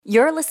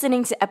You're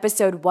listening to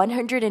episode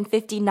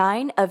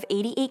 159 of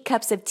 88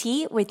 Cups of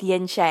Tea with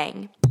Yin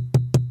Chang.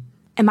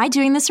 Am I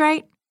doing this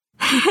right?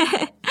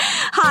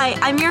 Hi,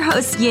 I'm your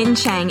host Yin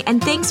Chang,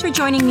 and thanks for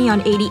joining me on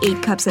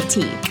 88 Cups of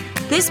Tea.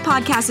 This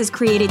podcast is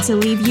created to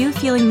leave you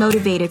feeling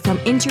motivated from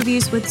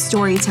interviews with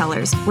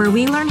storytellers, where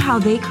we learn how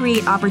they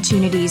create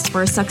opportunities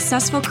for a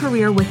successful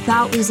career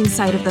without losing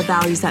sight of the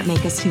values that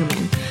make us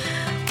human.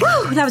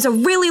 Whew, that was a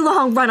really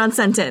long run-on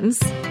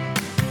sentence.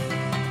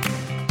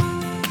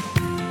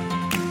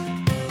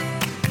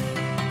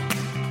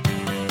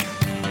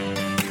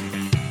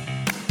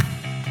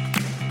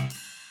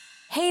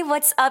 Hey,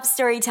 what's up,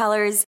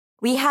 storytellers?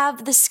 We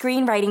have the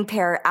screenwriting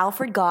pair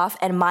Alfred Gough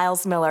and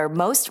Miles Millar,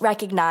 most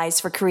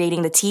recognized for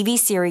creating the TV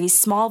series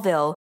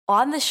Smallville,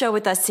 on the show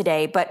with us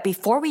today. But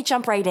before we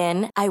jump right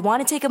in, I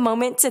want to take a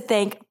moment to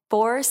thank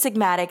Four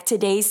Sigmatic,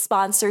 today's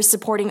sponsor,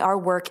 supporting our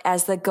work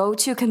as the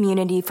go-to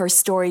community for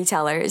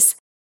storytellers.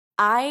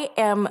 I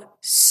am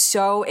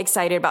so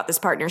excited about this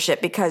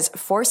partnership because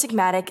Four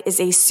Sigmatic is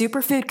a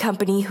superfood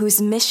company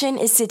whose mission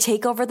is to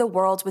take over the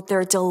world with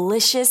their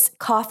delicious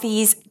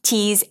coffees,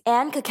 teas,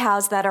 and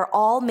cacaos that are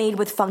all made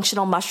with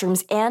functional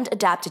mushrooms and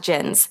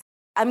adaptogens.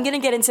 I'm going to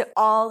get into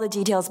all the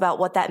details about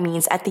what that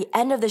means at the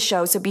end of the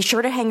show, so be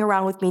sure to hang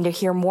around with me to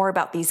hear more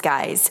about these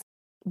guys.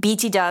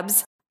 BT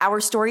Dubs, our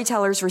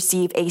storytellers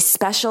receive a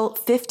special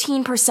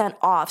 15%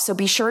 off, so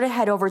be sure to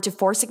head over to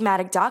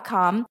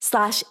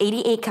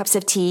foursigmatic.com/88 cups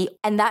of tea,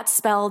 and that's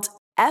spelled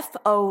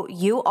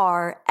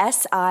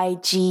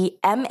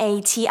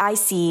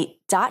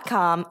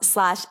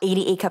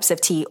foursigmatic.com/88 cups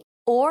of tea,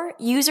 or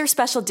use your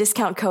special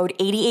discount code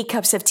 88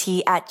 cups of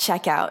tea at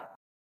checkout.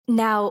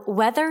 Now,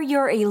 whether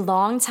you're a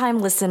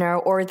long-time listener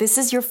or this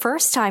is your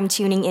first time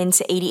tuning in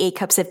to 88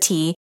 Cups of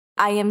Tea,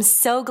 I am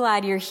so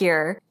glad you're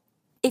here.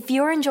 If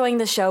you're enjoying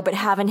the show but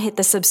haven't hit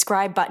the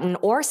subscribe button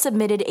or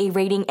submitted a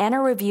rating and a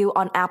review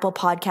on Apple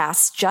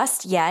Podcasts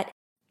just yet,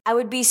 I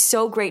would be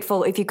so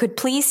grateful if you could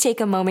please take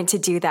a moment to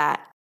do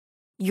that.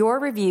 Your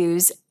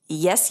reviews,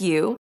 yes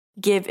you,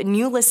 give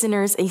new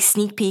listeners a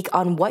sneak peek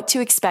on what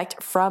to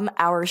expect from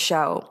our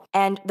show.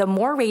 And the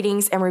more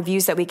ratings and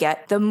reviews that we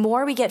get, the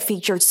more we get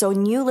featured so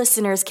new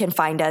listeners can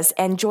find us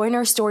and join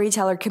our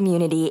storyteller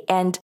community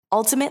and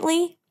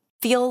ultimately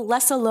feel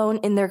less alone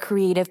in their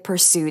creative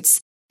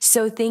pursuits.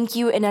 So thank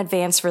you in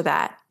advance for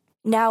that.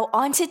 Now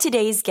on to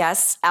today's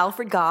guests,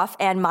 Alfred Gough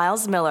and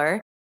Miles Millar.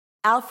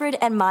 Alfred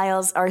and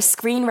Miles are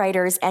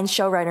screenwriters and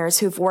showrunners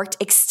who've worked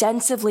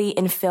extensively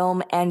in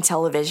film and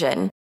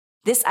television.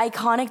 This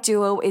iconic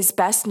duo is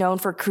best known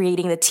for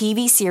creating the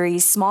TV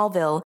series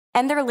Smallville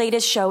and their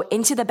latest show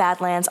Into the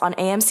Badlands on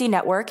AMC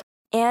Network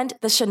and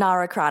the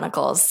Shannara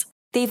Chronicles.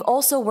 They've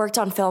also worked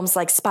on films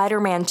like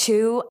Spider-Man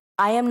 2,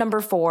 I Am Number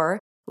 4,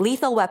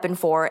 Lethal Weapon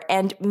 4,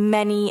 and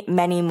many,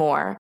 many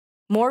more.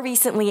 More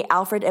recently,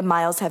 Alfred and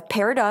Miles have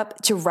paired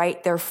up to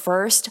write their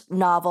first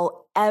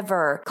novel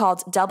ever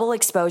called Double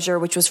Exposure,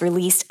 which was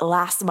released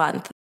last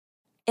month.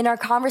 In our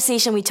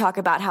conversation, we talk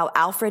about how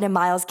Alfred and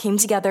Miles came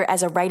together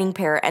as a writing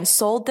pair and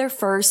sold their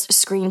first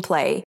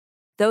screenplay.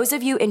 Those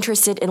of you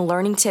interested in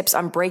learning tips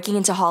on breaking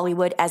into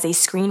Hollywood as a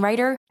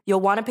screenwriter, you'll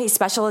want to pay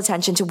special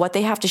attention to what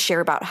they have to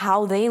share about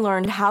how they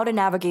learned how to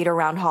navigate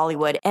around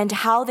Hollywood and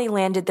how they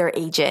landed their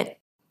agent.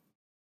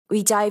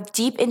 We dive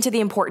deep into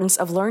the importance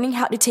of learning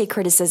how to take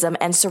criticism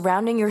and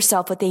surrounding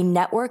yourself with a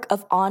network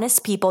of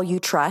honest people you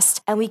trust,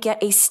 and we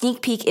get a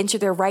sneak peek into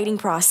their writing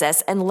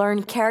process and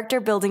learn character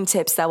building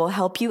tips that will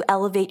help you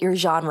elevate your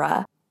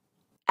genre.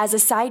 As a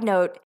side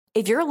note,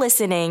 if you're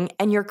listening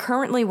and you're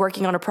currently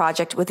working on a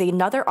project with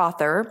another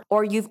author,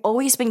 or you've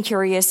always been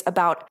curious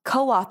about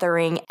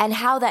co-authoring and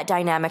how that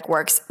dynamic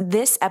works,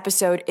 this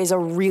episode is a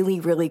really,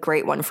 really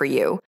great one for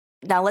you.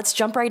 Now let's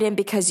jump right in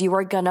because you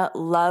are gonna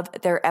love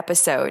their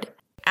episode.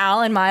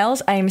 Al and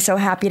Miles, I am so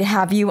happy to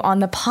have you on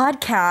the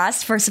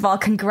podcast. First of all,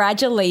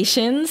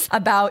 congratulations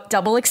about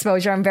Double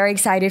Exposure. I'm very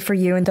excited for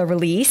you and the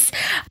release.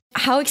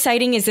 How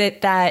exciting is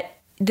it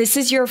that this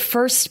is your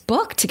first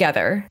book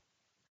together?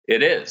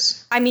 It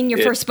is. I mean, your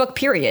first book,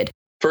 period.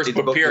 First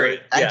book,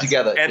 period. And yes.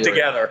 together. And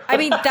together. I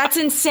mean, that's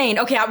insane.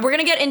 Okay, we're going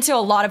to get into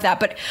a lot of that.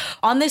 But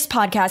on this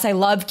podcast, I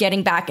love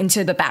getting back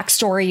into the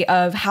backstory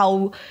of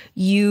how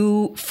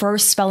you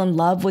first fell in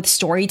love with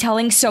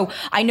storytelling. So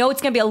I know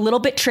it's going to be a little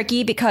bit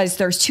tricky because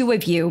there's two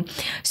of you.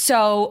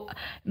 So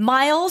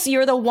Miles,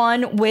 you're the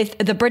one with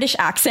the British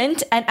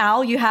accent. And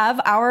Al, you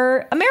have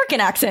our American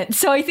accent.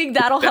 So I think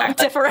that'll help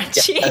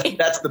differentiate. Yeah,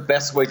 that's the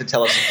best way to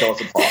tell us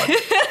apart.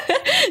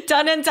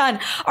 Done and done.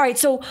 All right.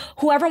 So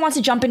whoever wants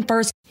to jump in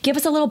first, give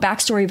us a little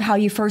backstory of how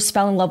you first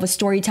fell in love with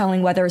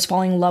storytelling, whether it's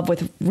falling in love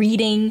with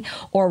reading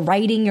or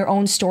writing your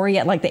own story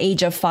at like the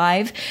age of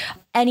 5.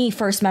 Any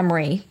first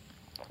memory?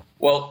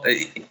 Well,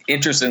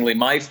 interestingly,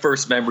 my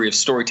first memory of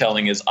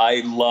storytelling is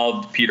I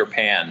loved Peter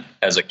Pan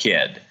as a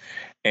kid.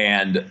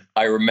 And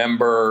I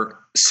remember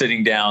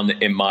sitting down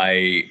in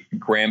my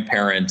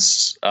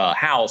grandparents'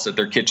 house at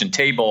their kitchen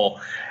table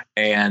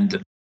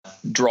and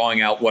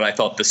drawing out what I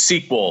thought the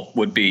sequel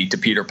would be to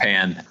Peter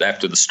Pan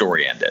after the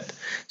story ended.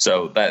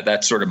 So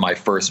that's sort of my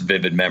first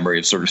vivid memory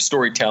of sort of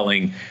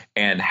storytelling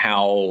and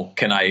how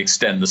can I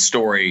extend the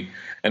story.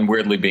 And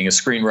weirdly, being a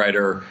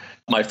screenwriter,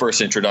 my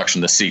first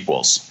introduction to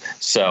sequels.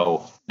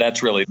 So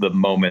that's really the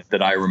moment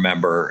that I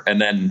remember.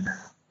 And then,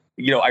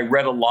 I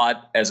read a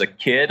lot as a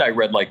kid. I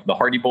read like the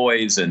Hardy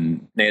Boys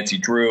and Nancy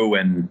Drew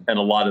and a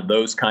lot of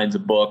those kinds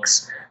of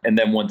books. And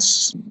then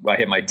once I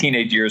hit my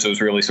teenage years, I was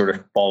really sort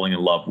of falling in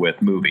love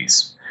with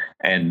movies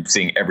and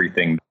seeing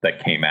everything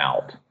that came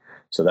out.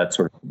 So that's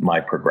sort of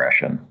my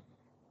progression.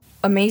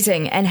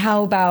 Amazing. And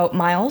how about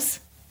Miles?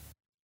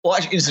 Well,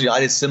 actually, interestingly, I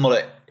had a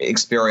similar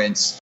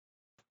experience.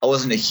 I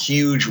wasn't a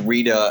huge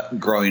reader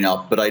growing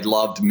up, but I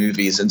loved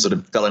movies and sort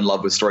of fell in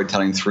love with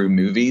storytelling through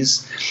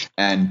movies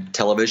and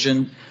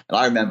television. And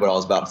I remember when I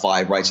was about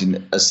 5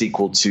 writing a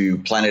sequel to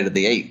Planet of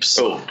the Apes.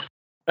 Oh,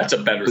 that's a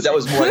better. But that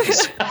was more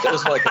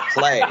like a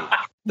play.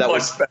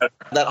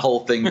 That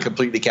whole thing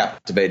completely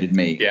captivated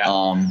me.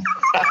 Yeah.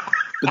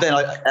 But then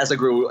as I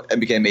grew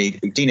and became a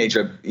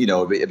teenager,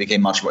 I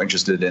became much more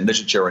interested in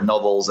literature and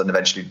novels, and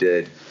eventually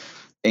did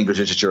English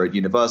literature at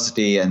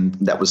university, and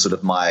that was sort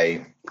of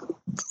my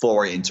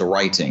foray into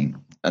writing.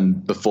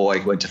 And before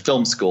I went to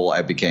film school,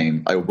 I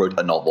wrote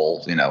a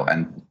novel,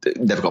 and it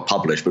never got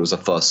published, but it was the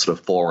first sort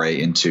of foray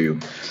into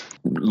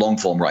long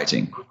form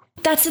writing.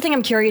 That's the thing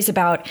I'm curious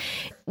about.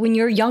 When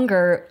you're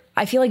younger,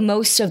 I feel like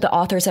most of the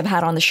authors I've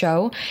had on the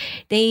show,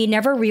 they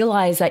never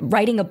realize that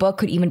writing a book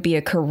could even be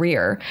a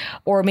career,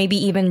 or maybe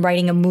even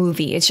writing a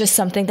movie. It's just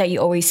something that you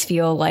always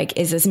feel like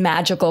is this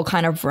magical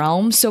kind of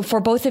realm. So for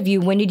both of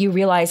you, when did you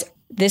realize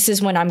this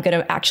is when I'm going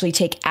to actually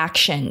take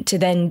action to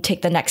then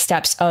take the next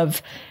steps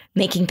of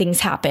making things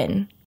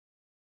happen?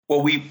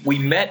 Well, we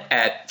met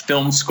at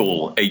film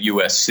school at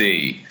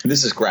USC.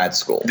 This is grad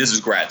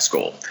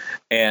school.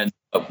 And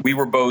we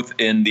were both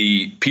in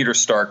the Peter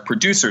Stark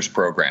Producers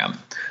Program,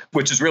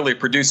 which is really a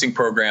producing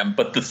program.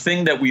 But the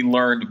thing that we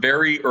learned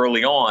very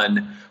early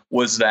on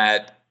was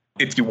that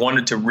if you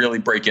wanted to really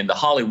break into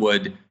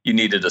Hollywood, you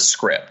needed a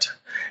script.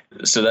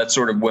 So that's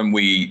sort of when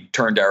we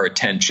turned our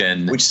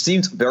attention. Which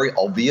seems very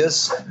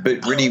obvious,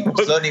 but really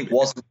certainly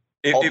wasn't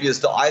obvious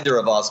to either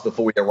of us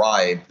before we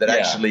arrived, that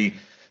actually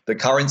the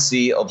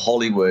currency of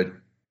Hollywood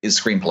is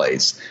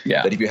screenplays.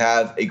 Yeah. That if you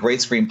have a great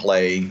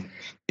screenplay,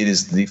 it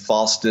is the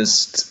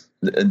fastest,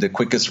 the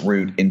quickest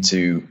route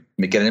into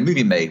getting a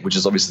movie made, which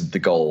is obviously the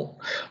goal.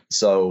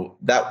 So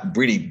that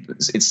really,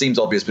 it seems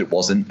obvious, but it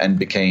wasn't, and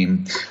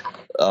became,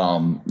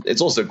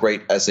 it's also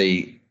great as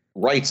a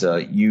writer.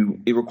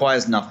 It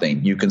requires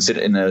nothing. You can sit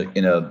in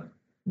a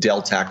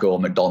Del Taco or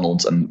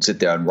McDonald's and sit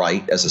there and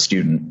write as a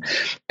student.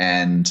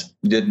 And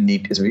you didn't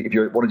need, if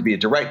you wanted to be a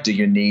director,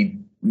 you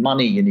need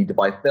money, you need to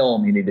buy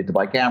film, you needed to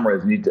buy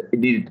cameras, it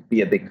needed to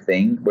be a big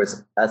thing.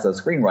 Whereas as a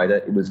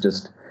screenwriter, it was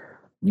just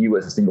you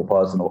as a single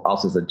person or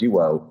us as a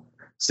duo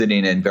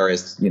sitting in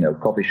various,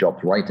 coffee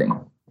shops writing.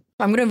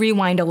 I'm going to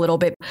rewind a little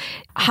bit.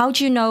 How'd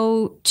you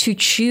know to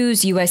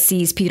choose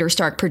USC's Peter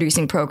Stark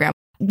producing program?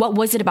 What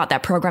was it about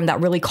that program that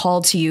really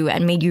called to you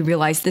and made you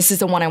realize this is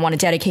the one I want to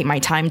dedicate my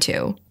time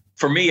to?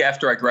 For me,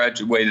 after I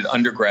graduated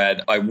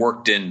undergrad, I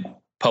worked in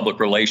public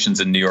relations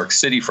in New York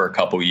City for a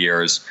couple of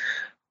years,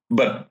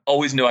 but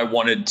always knew I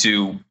wanted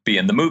to be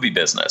in the movie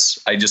business.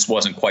 I just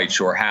wasn't quite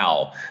sure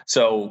how.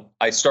 So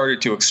I started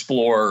to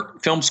explore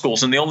film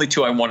schools, and the only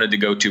two I wanted to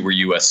go to were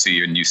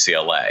USC and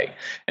UCLA.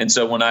 And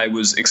so when I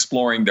was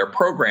exploring their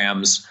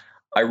programs,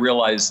 I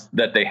realized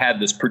that they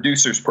had this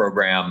producers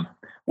program,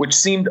 which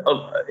seemed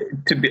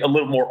to be a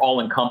little more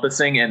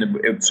all-encompassing, and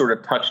it sort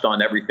of touched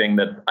on everything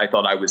that I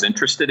thought I was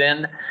interested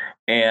in,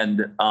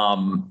 and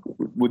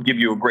would give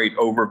you a great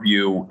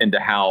overview into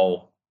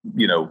how,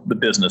 the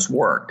business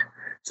worked.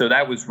 So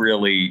that was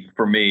really,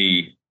 for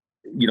me,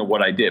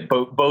 what I did.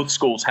 Both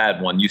schools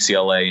had one,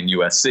 UCLA and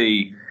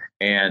USC,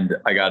 and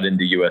I got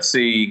into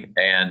USC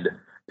and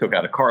took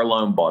out a car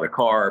loan, bought a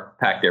car,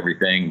 packed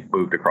everything,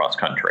 moved across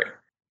country.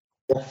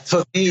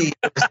 For me,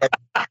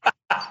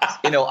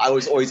 I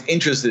was always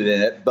interested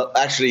in it, but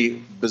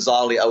actually,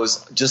 bizarrely,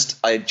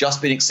 I had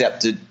just been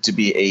accepted to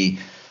be a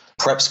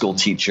prep school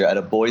teacher at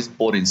a boys'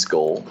 boarding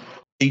school,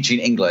 teaching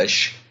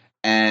English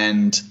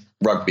and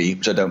rugby,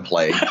 which I don't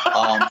play.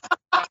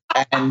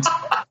 And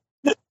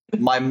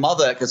my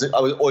mother, because I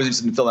was always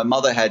interested in film, my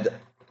mother had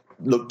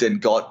looked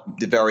and got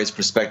the various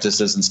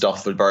prospectuses and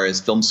stuff for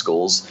various film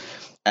schools,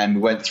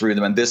 and went through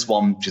them. And this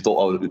one, she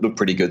thought, it looked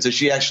pretty good. So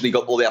she actually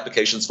got all the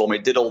applications for me,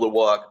 did all the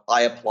work.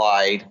 I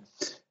applied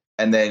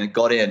and then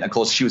got in. Of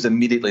course, she was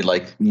immediately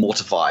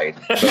mortified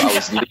that I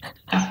was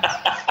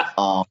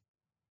leaving.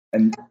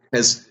 And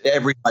as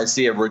every I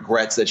see her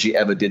regrets that she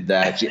ever did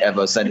that, she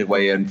ever sent it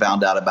away and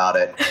found out about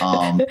it.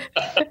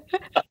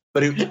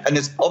 But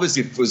it's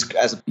obviously, it was,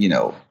 as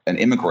an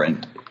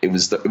immigrant, it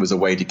was a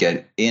way to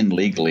get in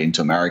legally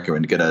into America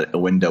and get a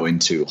window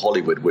into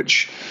Hollywood,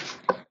 which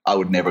I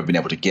would never have been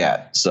able to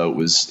get. So it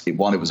was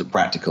a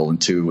practical, and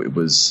two, it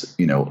was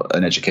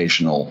an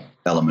educational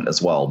element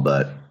as well.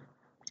 But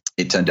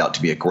it turned out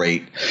to be a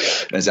great,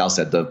 as Al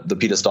said, the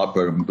Peter Stark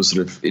program was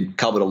it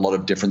covered a lot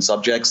of different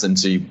subjects. And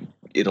so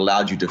it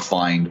allowed you to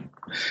find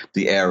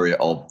the area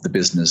of the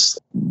business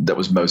that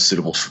was most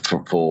suitable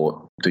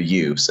for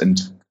use. And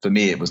for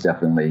me, it was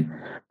definitely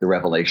the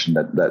revelation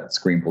that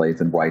screenplays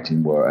and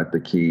writing were at the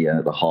key and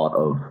at the heart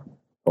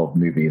of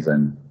movies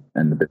and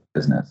the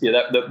business.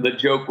 Yeah, the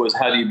joke was,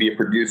 how do you be a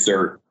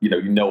producer?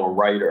 You know a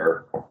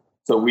writer.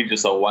 So we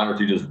just thought, why don't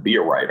you just be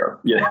a writer?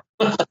 Yeah.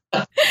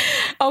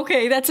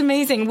 Okay, that's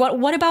amazing.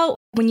 What about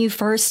when you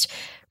first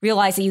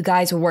realized that you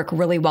guys would work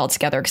really well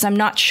together? Because I'm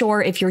not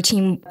sure if your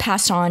team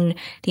passed on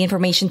the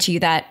information to you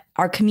that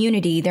our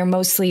community, they're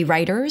mostly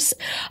writers,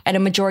 and a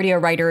majority are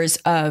writers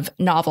of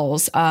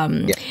novels.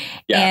 Yeah.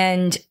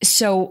 And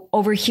so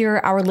over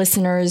here, our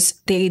listeners,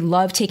 they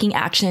love taking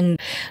action.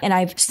 And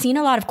I've seen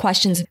a lot of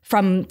questions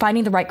from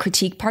finding the right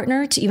critique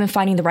partner to even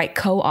finding the right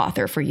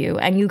co-author for you.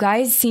 And you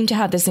guys seem to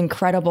have this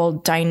incredible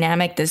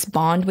dynamic, this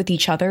bond with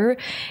each other.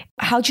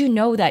 How'd you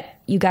know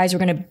that you guys were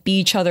going to be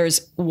each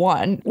other's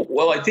one?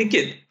 Well, I think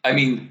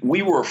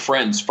we were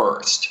friends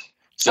first.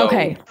 So,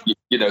 okay.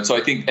 So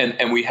I think,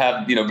 and we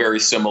have, very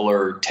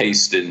similar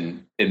taste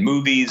in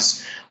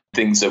movies,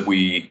 things that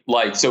we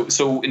like.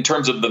 So in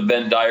terms of the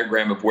Venn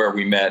diagram of where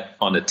we met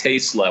on a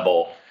taste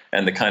level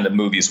and the kind of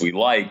movies we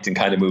liked and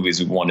kind of movies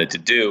we wanted to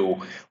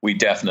do, we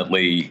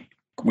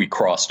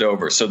crossed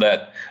over. So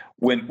that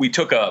when we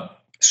took a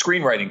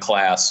screenwriting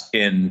class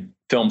in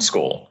film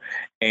school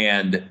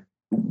and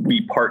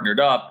we partnered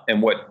up,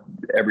 and what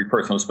every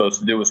person was supposed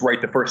to do was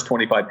write the first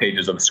 25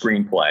 pages of a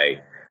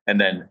screenplay and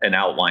then an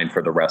outline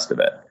for the rest of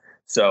it.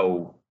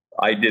 So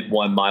I did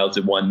one, Miles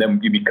did one,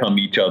 then you become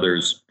each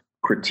other's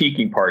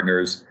critiquing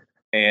partners.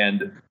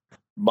 And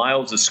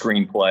Miles'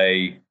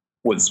 screenplay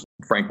was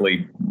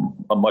frankly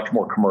a much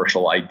more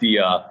commercial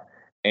idea.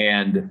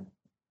 And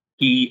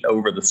he,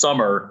 over the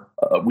summer,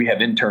 we have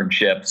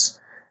internships,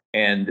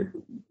 and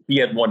he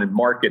had one in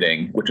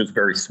marketing, which was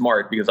very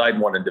smart because I had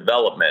one in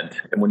development.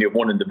 And when you have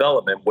one in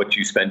development, what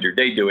you spend your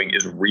day doing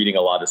is reading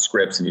a lot of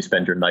scripts, and you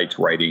spend your nights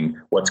writing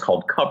what's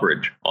called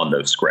coverage on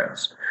those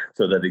scripts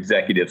so that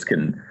executives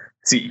can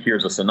see,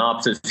 here's a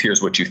synopsis,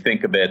 here's what you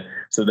think of it.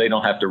 So they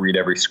don't have to read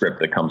every script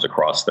that comes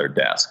across their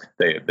desk.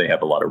 They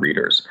have a lot of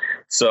readers.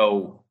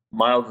 So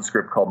Miles' a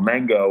script called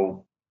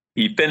Mango,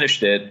 he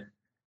finished it,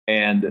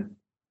 and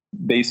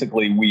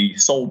basically we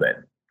sold it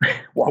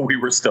while we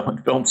were still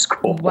in film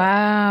school.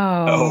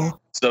 Wow.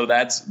 So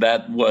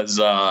that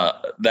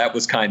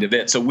was kind of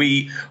it. So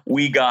we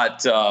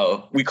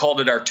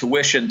called it our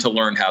tuition to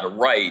learn how to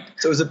write.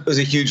 So it was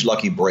a huge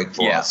lucky break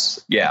for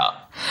us. Yeah.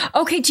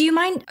 Okay. Do you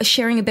mind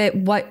sharing a bit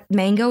what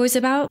Mango is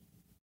about?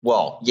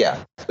 Well,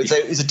 yeah.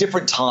 It's a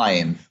different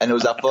time, and it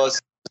was our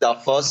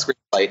first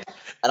screenplay.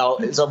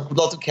 And there's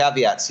lots of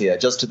caveats here,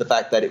 just to the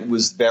fact that it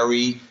was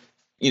very,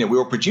 we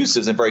were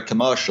producers and very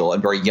commercial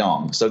and very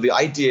young. So the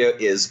idea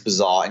is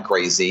bizarre and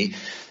crazy.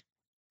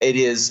 It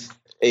is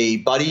a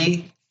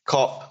buddy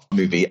cop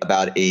movie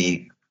about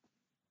a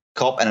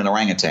cop and an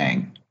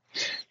orangutan.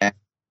 And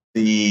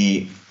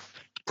the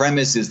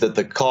premise is that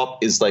the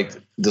cop is like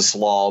the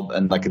slob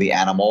and like the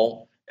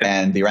animal,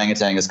 and the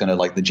orangutan is kind of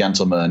like the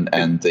gentleman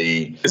and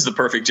is the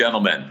perfect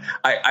gentleman.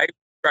 I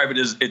describe it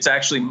as, it's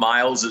actually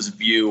Miles's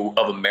view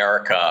of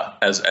America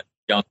as a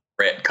young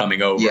Brit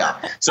coming over. Yeah.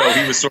 So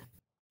he was sort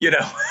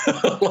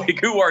of,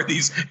 like, who are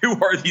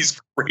these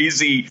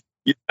crazy,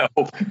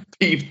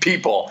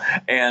 people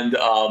and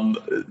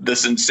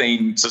this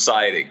insane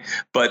society.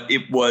 But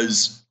it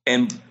was,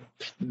 and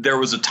there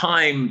was a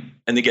time,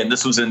 and again,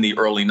 this was in the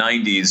early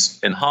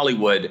 90s in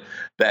Hollywood,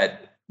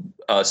 that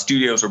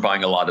studios were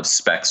buying a lot of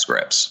spec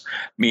scripts,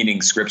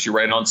 meaning scripts you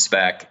write on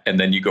spec, and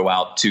then you go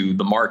out to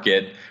the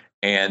market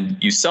and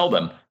you sell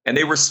them. And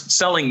they were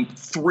selling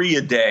 3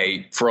 a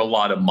day for a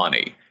lot of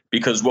money.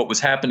 Because what was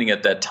happening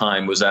at that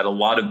time was that a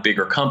lot of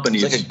bigger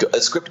companies... It's like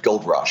a script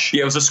gold rush.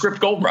 Yeah, it was a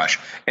script gold rush.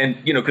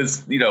 And,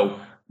 because,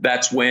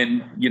 that's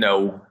when,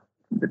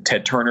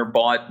 Ted Turner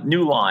bought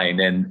New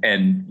Line and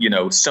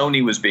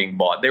Sony was being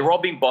bought. They were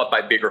all being bought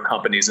by bigger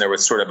companies, and there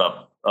was sort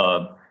of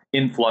a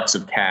influx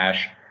of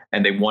cash,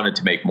 and they wanted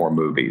to make more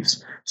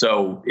movies.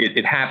 So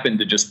it happened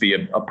to just be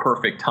a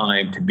perfect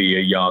time to be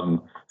a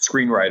young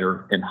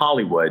screenwriter in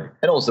Hollywood.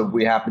 And also,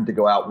 we happened to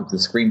go out with the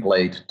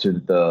screenplay to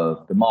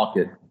the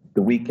market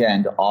the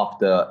weekend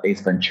after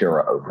Ace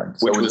Ventura opened.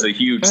 Which was a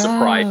huge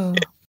surprise.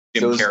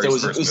 So it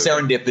was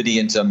serendipity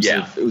in terms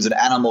of, it was an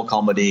animal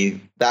comedy.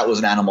 That was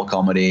an animal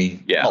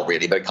comedy. Yeah. Not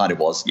really, but it kind of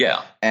was.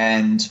 Yeah.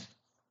 And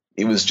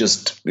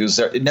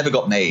it never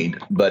got made,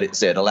 but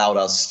it allowed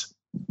us,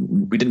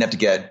 we didn't have to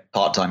get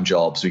part-time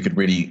jobs. We could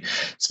really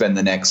spend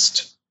the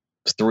next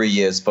 3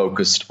 years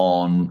focused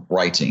on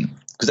writing.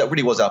 Because that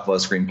really was our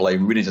first screenplay.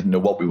 We really didn't know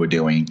what we were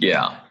doing.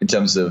 Yeah. In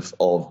terms of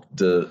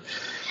the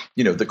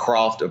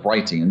craft of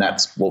writing. And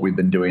that's what we've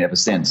been doing ever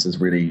since, is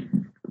really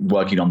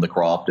working on the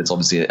craft. It's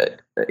obviously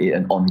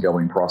an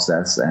ongoing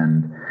process.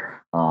 And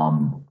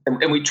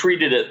we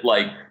treated it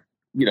like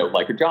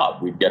a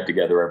job. We'd get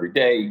together every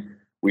day.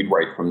 We'd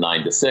write from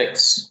 9 to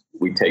 6.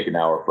 We'd take an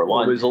hour for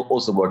lunch. We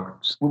also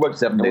worked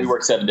 7 days. We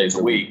worked 7 days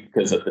a week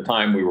because at the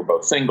time we were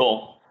both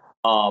single.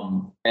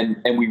 And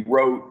we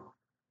wrote,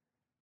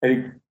 I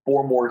think,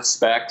 4 more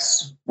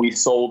specs. We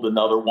sold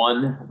another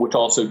one, which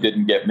also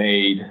didn't get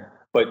made.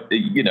 But,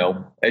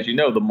 as you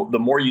know, the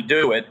more you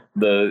do it,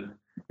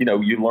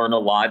 you learn a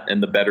lot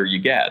and the better you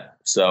get.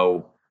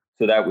 So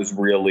that was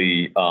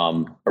really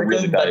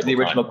really back to the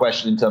original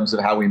question in terms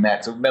of how we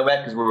met. So we met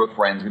because we were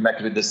friends. We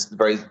met with this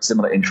very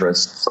similar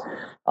interests.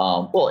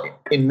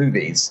 In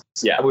movies.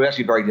 Yeah. We were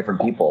actually very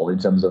different people in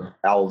terms of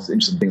Al's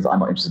interested in things that I'm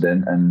not interested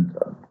in. And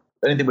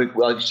the only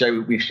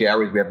thing we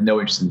share is we have no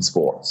interest in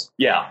sports.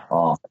 Yeah,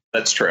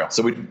 that's true.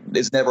 So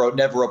it's never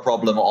a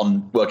problem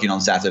on working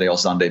on Saturday or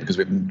Sunday because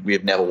we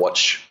have never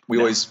watched. We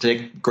always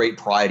take great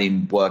pride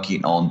in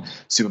working on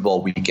Super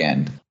Bowl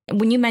weekend.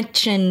 When you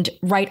mentioned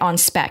write on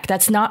spec,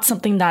 that's not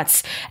something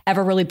that's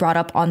ever really brought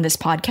up on this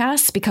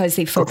podcast because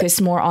they focus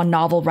more on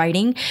novel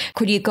writing.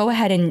 Could you go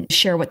ahead and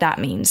share what that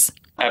means?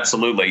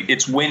 Absolutely.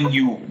 It's when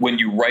you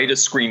write a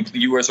screenplay,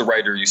 you as a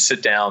writer, you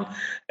sit down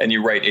and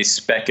you write a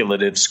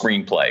speculative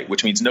screenplay,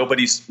 which means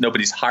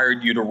nobody's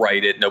hired you to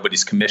write it.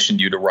 Nobody's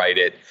commissioned you to write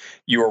it.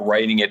 You are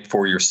writing it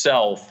for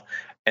yourself.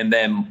 And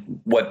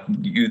then what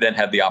you then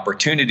have the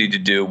opportunity to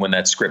do when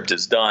that script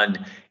is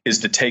done is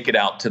to take it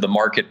out to the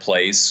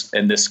marketplace,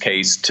 in this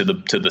case, to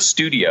the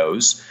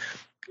studios.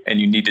 And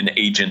you need an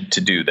agent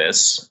to do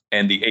this.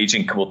 And the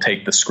agent will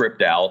take the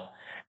script out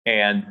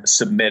and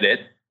submit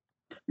it,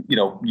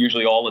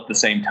 usually all at the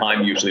same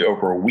time, usually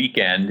over a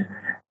weekend.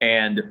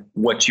 And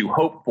what you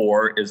hope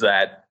for is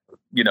that,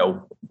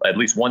 at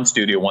least one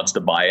studio wants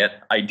to buy it.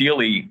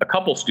 Ideally, a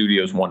couple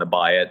studios want to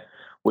buy it,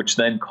 which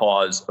then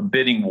cause a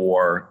bidding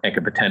war and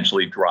could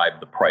potentially drive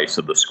the price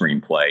of the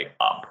screenplay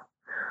up.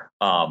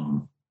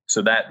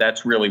 So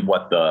that's really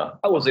what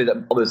I will say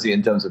that obviously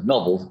in terms of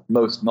novels,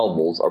 most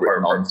novels are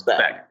written on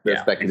spec. They're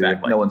speculative.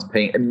 Exactly. No one's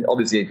paying. I mean,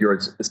 obviously, if you're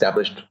an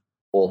established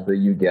author,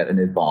 you get an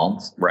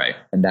advance, right?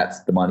 And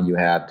that's the money you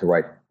have to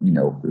write,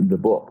 the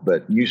book.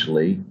 But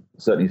usually,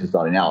 certainly, if you're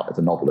starting out as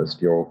a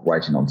novelist, you're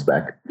writing on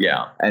spec.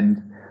 Yeah.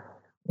 And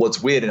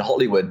what's weird in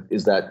Hollywood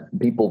is that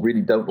people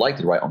really don't like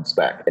to write on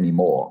spec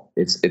anymore.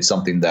 It's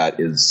something that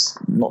is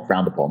not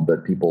frowned upon,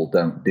 but people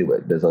don't do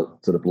it. There's a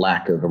sort of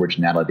lack of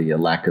originality, a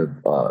lack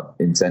of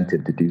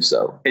incentive to do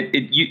so.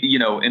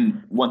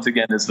 And once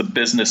again, as the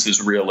business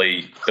has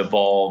really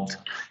evolved,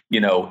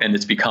 and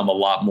it's become a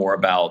lot more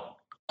about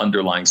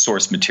underlying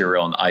source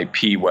material and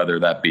IP, whether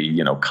that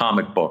be,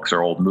 comic books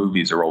or old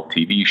movies or old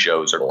TV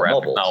shows or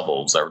graphic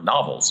novels or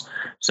novels.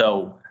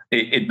 So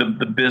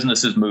the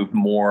business has moved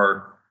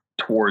more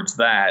towards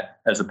that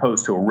as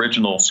opposed to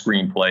original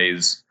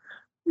screenplays,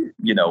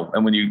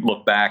 and when you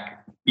look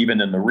back,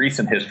 even in the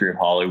recent history of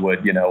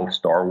Hollywood,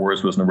 Star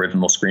Wars was an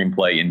original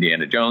screenplay,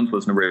 Indiana Jones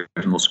was an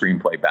original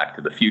screenplay, Back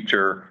to the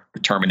Future, The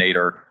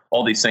Terminator,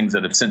 all these things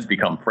that have since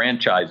become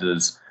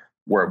franchises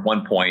were at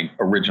one point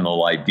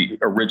original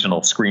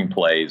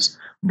screenplays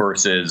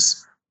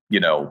versus,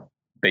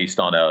 based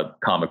on a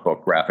comic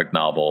book, graphic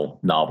novel.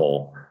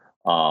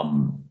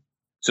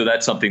 So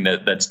that's something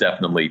that's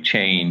definitely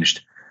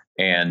changed.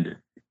 And,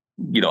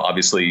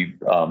 obviously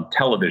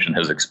television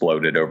has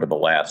exploded over the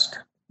last,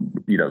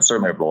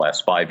 certainly over the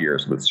last 5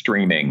 years with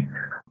streaming.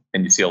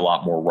 And you see a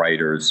lot more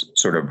writers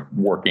sort of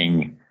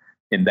working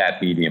in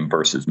that medium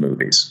versus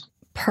movies.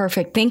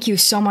 Perfect. Thank you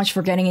so much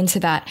for getting into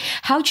that.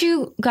 How'd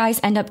you guys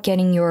end up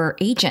getting your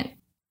agent?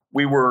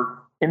 We were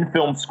in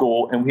film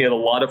school and we had a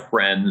lot of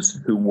friends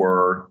who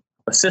were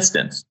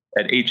assistants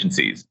at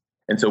agencies.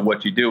 And so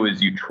what you do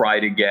is you try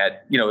to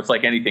get, it's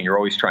like anything, you're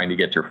always trying to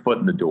get your foot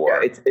in the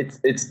door.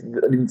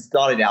 Yeah,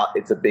 starting out,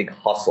 it's a big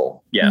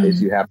hustle. Yeah.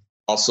 Is you have to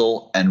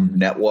hustle and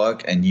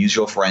network and use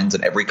your friends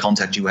and every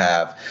contact you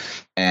have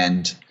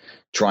and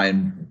try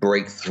and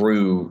break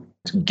through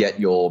to get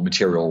your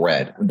material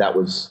read. That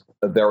was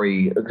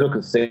it took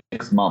us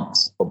 6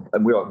 months.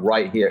 And we were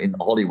right here in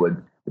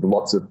Hollywood with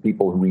lots of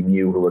people who we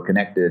knew who were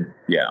connected.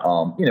 Yeah.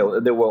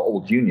 They were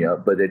all junior,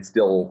 but it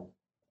still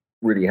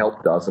really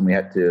helped us. And we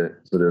had to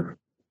sort of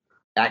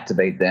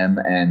activate them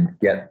and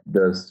get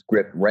the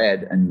script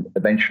read. And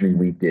eventually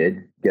we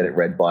did get it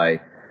read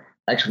by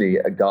actually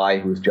a guy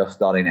who was just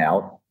starting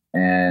out,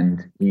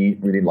 and he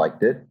really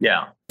liked it.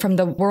 Yeah. From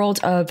the world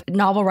of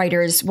novel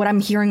writers, what I'm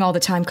hearing all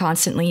the time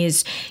constantly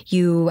is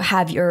you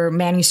have your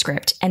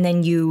manuscript and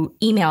then you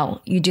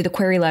do the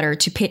query letter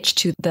to pitch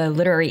to the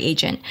literary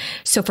agent.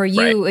 So for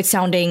you, It's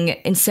sounding,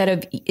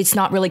 it's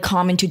not really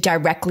common to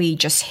directly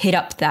just hit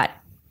up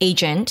that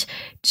agent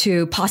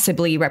to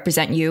possibly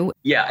represent you.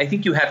 Yeah, I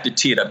think you have to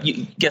tee it up.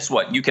 Guess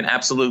what? You can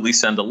absolutely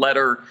send a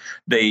letter.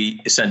 They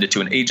send it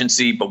to an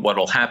agency, but what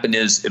will happen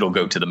is it'll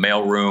go to the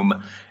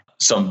mailroom.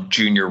 Some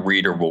junior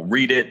reader will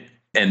read it,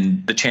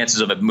 and the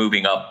chances of it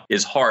moving up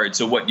is hard.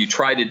 So what you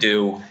try to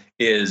do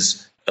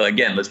is,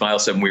 again, as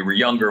Miles said, when we were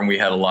younger and we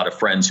had a lot of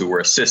friends who were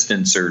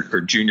assistants or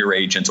junior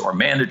agents or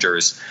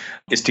managers,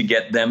 is to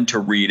get them to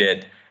read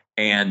it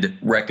and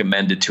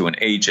recommended to an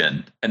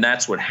agent. And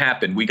that's what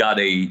happened. We got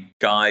a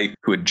guy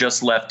who had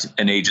just left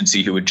an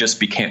agency who had just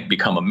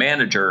become a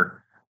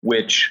manager,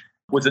 which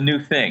was a new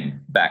thing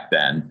back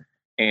then.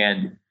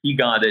 And he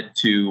got it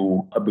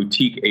to a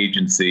boutique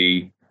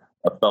agency,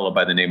 a fellow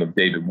by the name of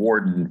David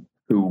Warden,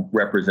 who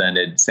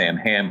represented Sam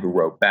Hamm, who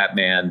wrote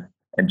Batman,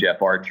 and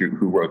Jeff Archer,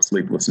 who wrote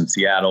Sleepless in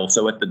Seattle.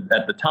 So at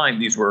the time,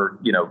 these were,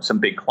 some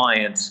big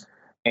clients,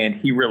 and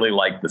he really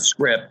liked the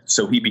script.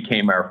 So he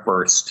became our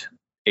first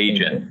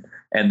agent.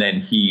 And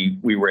then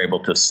we were able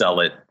to sell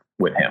it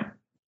with him.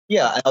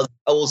 Yeah. And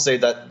I will say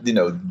that,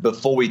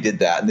 before we did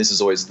that, and this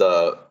is always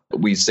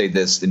we say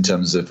this in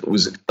terms of, it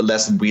was a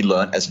lesson we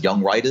learned as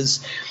young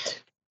writers,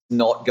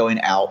 not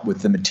going out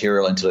with the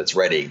material until it's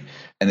ready.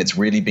 And it's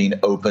really being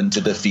open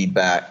to the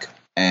feedback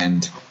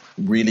and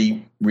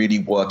really, really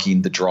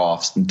working the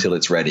drafts until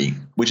it's ready,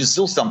 which is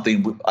still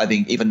something I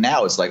think even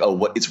now it's like,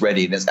 it's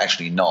ready, and it's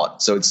actually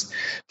not. So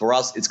for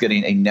us, it's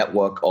getting a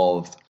network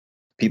of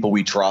people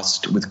we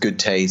trust with good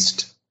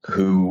taste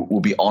who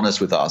will be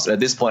honest with us. And at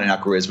this point in our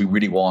careers, we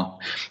really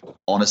want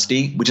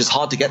honesty, which is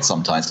hard to get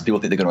sometimes because people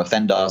think they're going to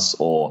offend us,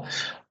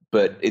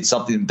 but it's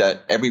something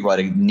that every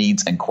writer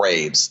needs and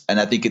craves.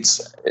 And I think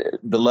it's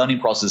the learning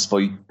process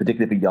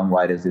particularly for young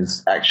writers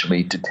is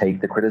actually to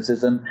take the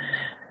criticism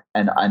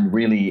and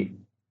really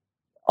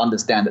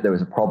understand that there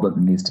is a problem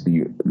that needs to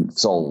be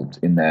solved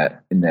in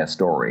their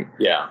story.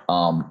 Yeah.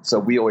 So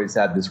we always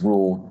had this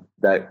rule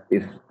that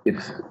if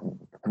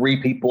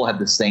 3 people had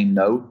the same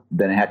note,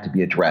 then it had to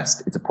be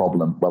addressed. It's a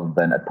problem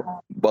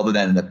rather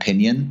than an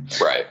opinion.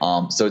 Right.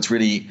 So it's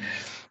really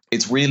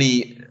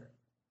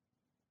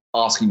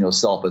asking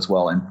yourself as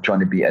well and trying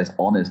to be as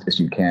honest as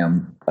you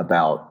can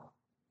about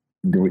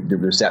the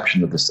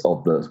reception of the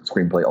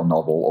screenplay or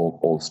novel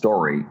or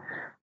story,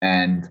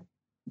 and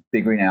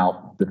figuring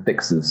out the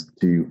fixes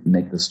to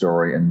make the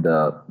story and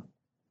the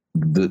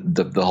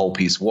whole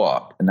piece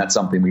work. And that's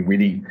something we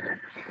really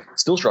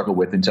still struggle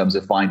with in terms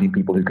of finding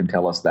people who can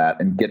tell us that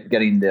and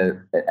getting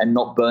and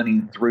not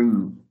burning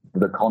through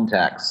the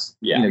contacts.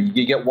 Yeah.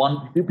 You get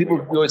people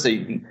we always say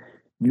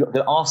you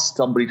can ask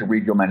somebody to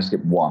read your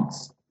manuscript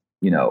once,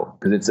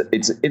 because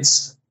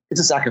it's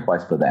a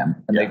sacrifice for them,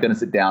 and they're going to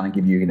sit down and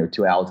give you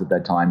 2 hours of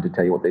their time to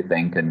tell you what they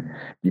think and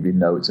give you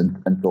notes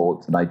and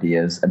thoughts and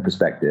ideas and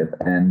perspective.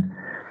 And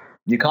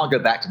you can't go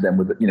back to them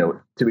with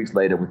 2 weeks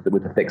later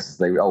with the fixes.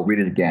 Say, read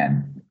it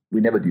again.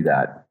 We never do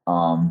that.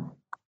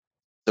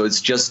 So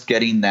it's just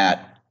getting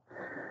that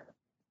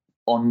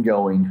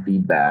ongoing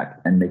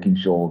feedback and making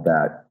sure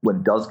that when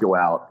it does go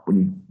out,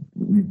 when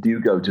you do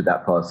go to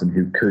that person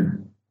who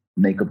could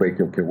make or break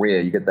your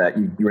career, you get that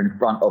you're in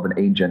front of an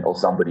agent or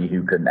somebody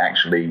who can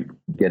actually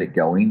get it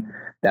going,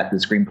 that the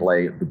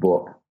screenplay, the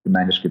book, the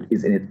manuscript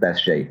is in its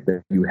best shape,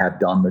 that you have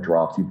done the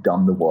drafts, you've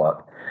done the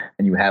work,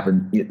 and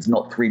it's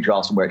not 3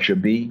 drafts from where it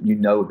should be.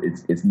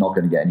 It's not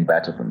going to get any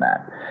better than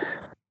that.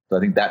 So I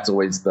think that's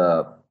always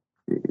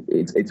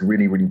it's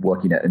really, really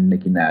working at and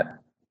making that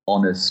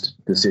honest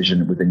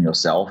decision within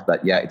yourself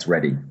that, it's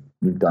ready.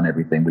 We've done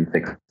everything. We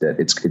fixed it.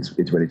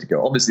 It's ready to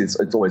go. Obviously,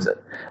 it's always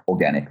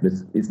organic.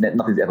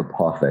 Nothing's ever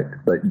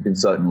perfect, but you can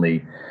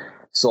certainly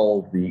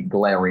solve the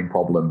glaring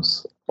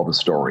problems of a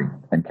story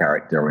and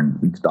character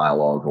and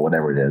dialogue or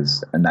whatever it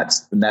is. And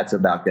that's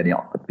about getting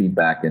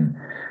feedback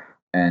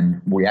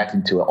and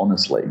reacting to it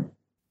honestly.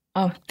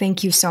 Oh,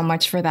 thank you so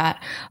much for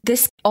that.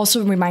 This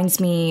also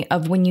reminds me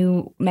of when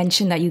you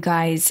mentioned that you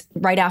guys,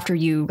 right after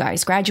you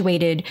guys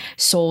graduated,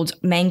 sold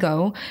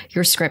Mango,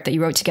 your script that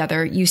you wrote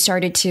together, you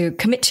started to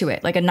commit to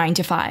it like a 9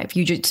 to 5.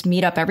 You just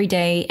meet up every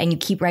day and you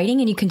keep writing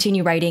and you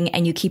continue writing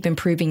and you keep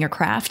improving your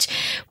craft.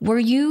 Were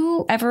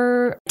you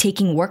ever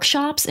taking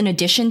workshops in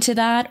addition to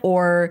that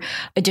or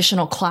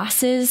additional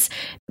classes?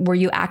 Were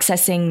you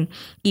accessing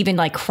even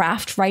like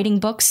craft writing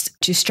books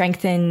to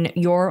strengthen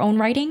your own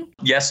writing?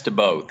 Yes to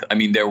both. I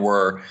mean, there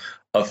were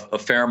a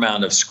fair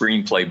amount of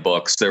screenplay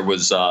books. There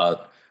was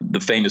the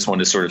famous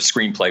one is sort of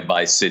Screenplay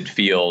by Sid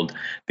Field.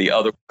 The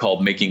other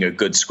called Making a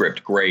Good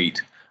Script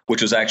Great,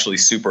 which was actually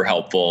super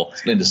helpful.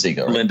 Linda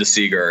Seeger. Right? Linda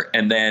Seeger.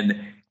 And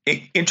then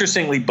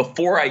interestingly,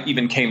 before I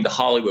even came to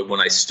Hollywood, when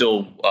I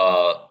still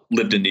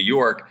lived in New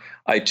York,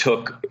 I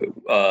took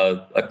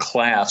a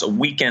class, a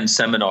weekend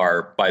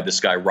seminar by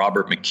this guy,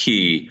 Robert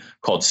McKee,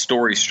 called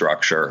Story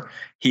Structure.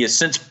 He has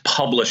since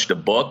published a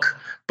book,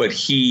 but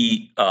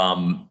he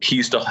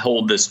used to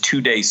hold this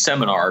 2-day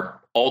seminar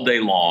all day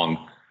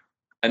long.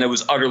 And it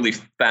was utterly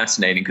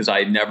fascinating because I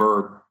had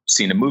never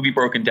seen a movie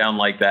broken down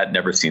like that,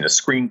 never seen a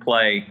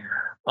screenplay.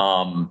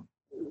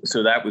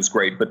 So that was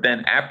great. But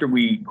then after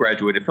we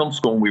graduated film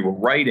school and we were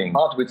writing.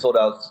 After we sold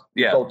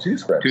 2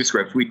 scripts. 2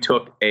 scripts. We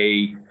took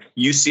a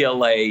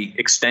UCLA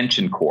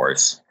extension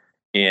course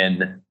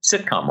in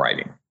sitcom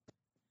writing.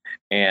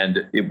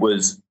 And it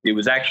was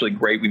actually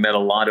great. We met a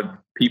lot of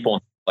people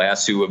in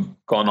class who have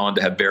gone on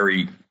to have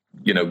very,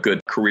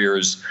 good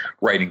careers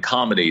writing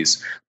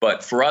comedies.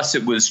 But for us,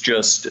 it was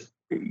just,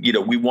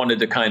 we wanted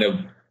to kind of,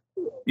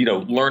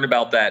 learn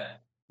about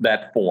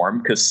that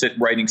form, because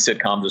writing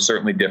sitcoms is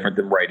certainly different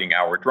than writing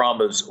hour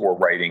dramas or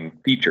writing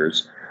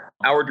features.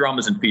 Our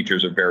dramas and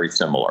features are very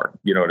similar.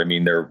 You know what I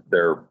mean? They're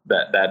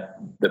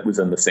that was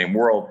in the same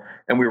world.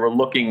 And we were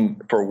looking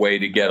for a way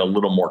to get a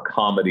little more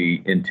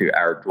comedy into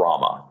our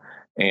drama.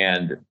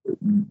 And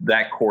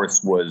that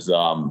course was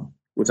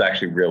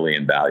actually really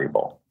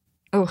invaluable.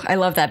 Oh, I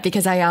love that,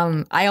 because I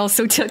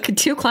also took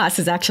 2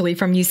 classes actually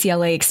from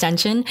UCLA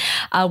Extension,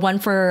 one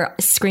for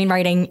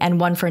screenwriting and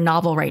one for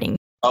novel writing.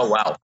 Oh,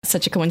 wow.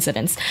 Such a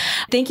coincidence.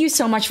 Thank you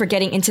so much for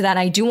getting into that.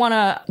 I do want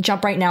to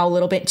jump right now a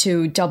little bit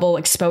to Double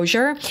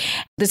Exposure.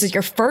 This is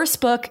your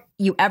first book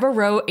you ever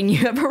wrote, and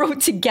you ever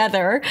wrote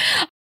together.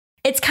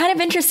 It's kind of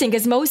interesting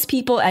because most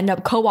people end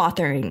up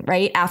co-authoring,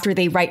 right, after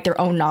they write their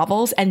own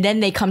novels, and then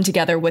they come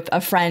together with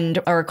a friend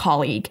or a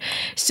colleague.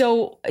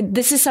 So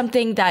this is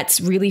something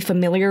that's really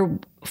familiar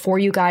for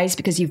you guys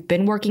because you've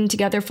been working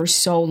together for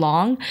so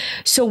long.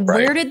 So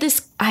Where did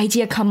this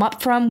idea come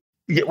up from?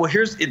 Yeah, well,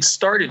 it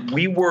started.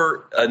 We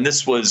were, and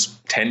this was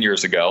 10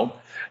 years ago,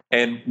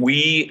 and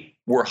we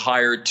were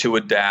hired to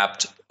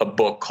adapt a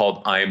book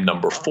called I Am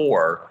Number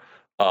 4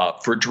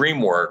 for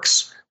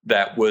DreamWorks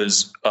that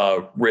was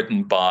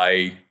written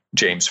by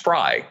James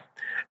Fry.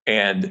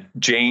 And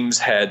James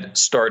had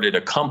started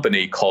a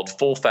company called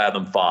Full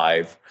Fathom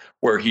 5,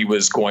 where he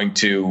was going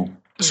to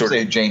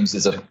James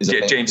is a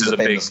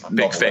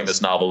big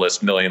famous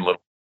novelist, Million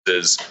Little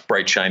Pieces,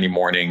 Bright Shiny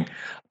Morning.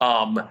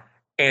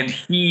 And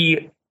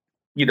he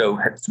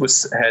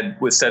was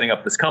setting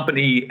up this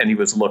company, and he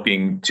was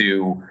looking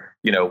to,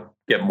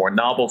 get more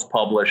novels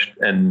published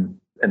and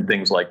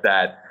things like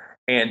that.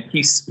 And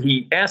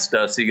he asked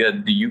us, he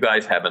said, do you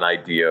guys have an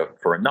idea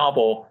for a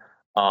novel?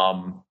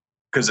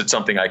 Because it's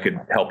something I could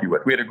help you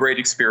with. We had a great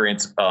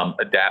experience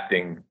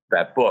adapting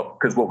that book,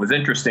 because what was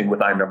interesting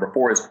with I'm Number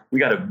 4 is we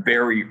got a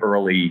very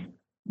early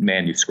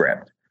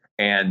manuscript.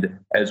 And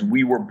as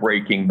we were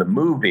breaking the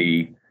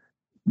movie,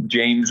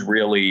 James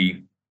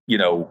really,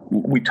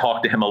 we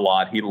talked to him a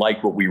lot. He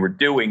liked what we were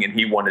doing, and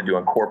he wanted to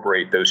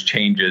incorporate those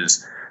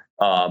changes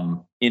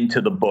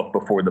into the book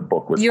before the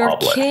book was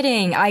published. You're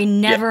kidding. I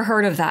never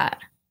heard of that.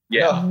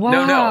 Yeah.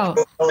 Wow.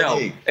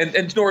 No.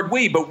 And nor did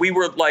we, but we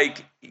were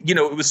like,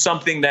 it was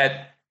something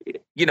that,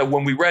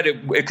 when we read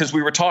it, because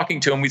we were talking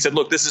to him, we said,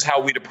 look, this is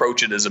how we'd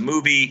approach it as a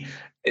movie.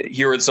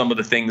 Here are some of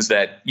the things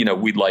that,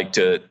 we'd like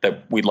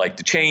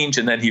to change.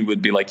 And then he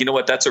would be like, you know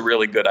what, that's a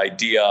really good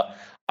idea.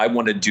 I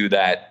want to do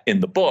that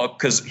in the book,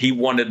 because he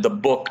wanted the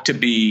book to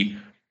be,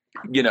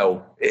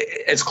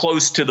 as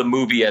close to the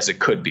movie as it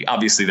could be.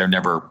 Obviously, they're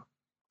never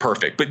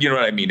perfect, but you know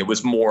what I mean? It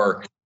was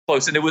more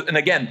close. And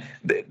again,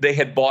 they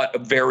had bought a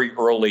very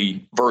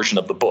early version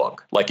of the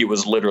book. Like, it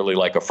was literally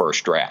like a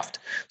first draft.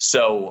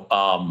 So,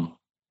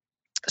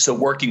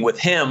 working with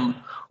him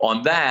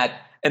on that,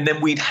 and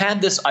then we'd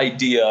had this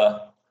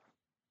idea,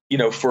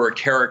 for a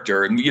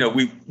character, and,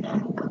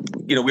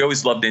 we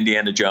always loved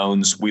Indiana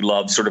Jones. We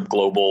loved sort of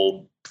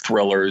global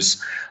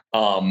thrillers.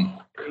 And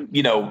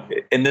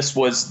this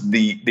was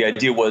the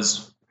idea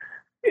was,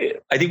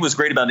 I think what's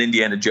great about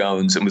Indiana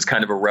Jones, and was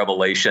kind of a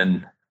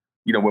revelation,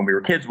 when we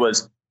were kids,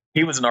 was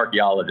he was an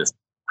archaeologist.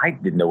 I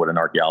didn't know what an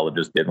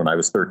archaeologist did when I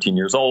was 13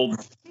 years old.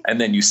 And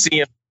then you see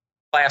him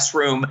in the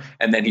classroom,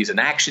 and then he's an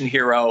action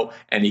hero,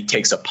 and he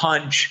takes a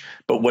punch.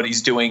 But what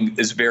he's doing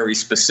is very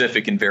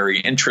specific and very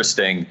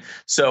interesting.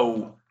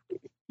 So,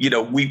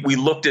 we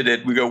looked at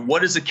it. We go,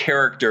 what is a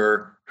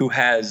character who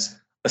has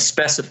a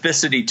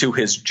specificity to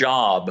his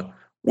job,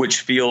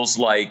 which feels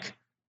like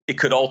it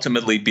could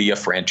ultimately be a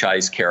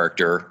franchise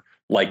character,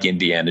 like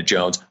Indiana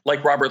Jones,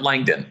 like Robert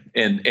Langdon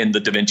in the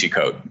Da Vinci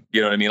Code.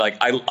 You know what I mean? Like,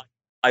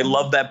 I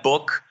love that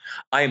book.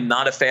 I am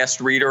not a fast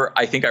reader.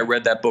 I think I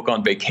read that book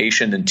on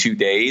vacation in 2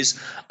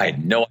 days. I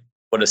had no idea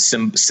what a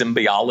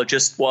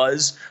symbiologist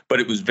was, but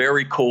it was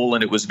very cool,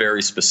 and it was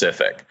very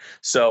specific.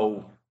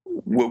 So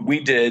what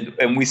we did,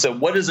 and we said,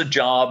 what is a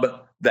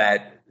job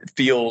that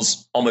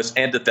feels almost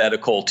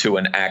antithetical to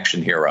an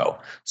action hero?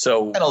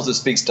 So, and also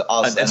speaks to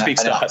us and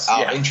speaks to us,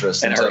 our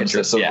interest, in terms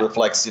of, sort of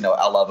reflects,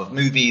 our love of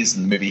movies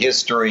and movie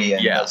history,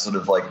 and that sort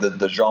of like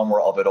the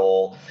genre of it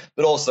all,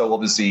 but also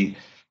obviously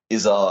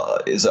is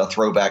a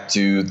throwback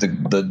to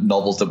the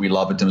novels that we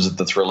love in terms of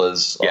the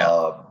thrillers,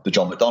 the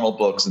John McDonnell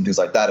books and things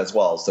like that as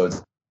well. So it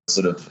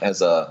sort of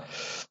has a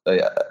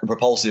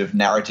propulsive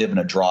narrative and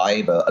a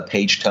drive, a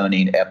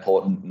page-turning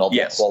airport novel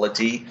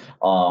quality.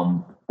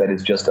 That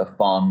is just a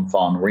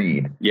fun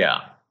read.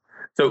 Yeah.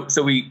 So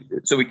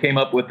we came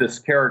up with this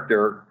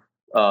character,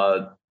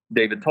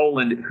 David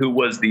Toland, who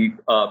was the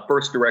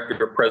first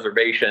director of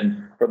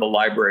preservation for the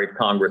Library of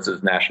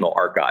Congress's National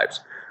Archives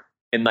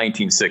in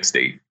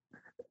 1960.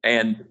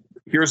 And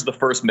here's the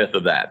first myth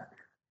of that.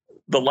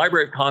 The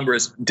Library of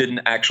Congress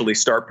didn't actually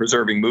start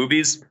preserving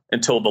movies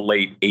until the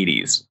late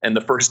 80s. And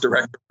the first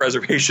director of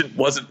preservation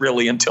wasn't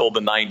really until the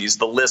 90s.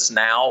 The list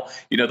now,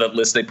 that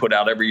list they put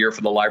out every year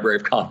for the Library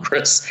of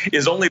Congress,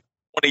 is only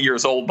 20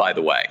 years old, by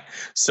the way.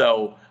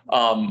 So,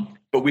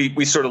 but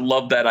we sort of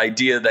loved that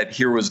idea that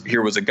here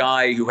was a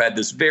guy who had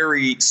this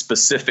very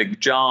specific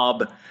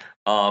job.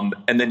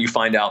 And then you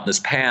find out in his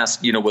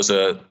past, was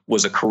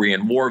a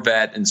Korean War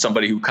vet, and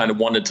somebody who kind of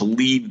wanted to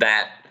leave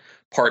that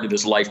part of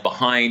his life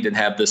behind and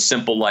have this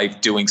simple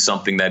life doing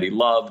something that he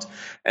loved.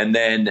 And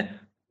then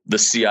the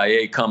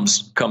CIA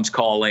comes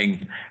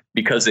calling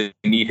because they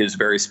need his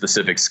very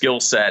specific skill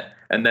set.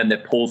 And then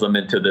that pulls him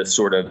into this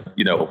sort of,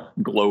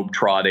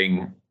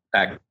 globe-trotting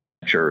action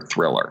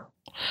thriller.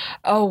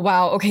 Oh,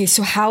 wow. Okay.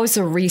 So how is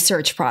the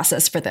research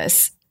process for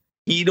this?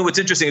 What's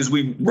interesting is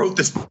we wrote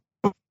this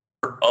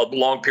a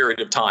long period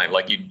of time.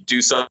 Like, you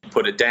do something,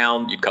 put it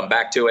down, you come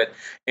back to it.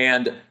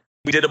 And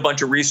we did a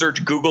bunch of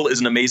research. Google is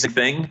an amazing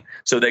thing.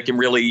 So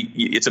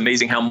it's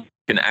amazing how much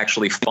you can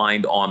actually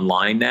find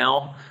online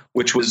now,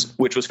 which was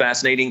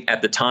fascinating.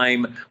 At the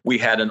time, we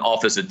had an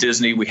office at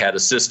Disney. We had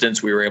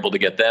assistants. We were able to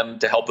get them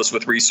to help us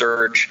with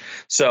research.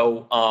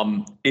 So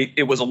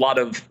it was a lot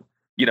of,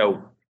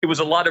 it was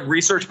a lot of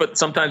research, but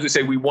sometimes we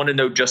say we want to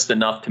know just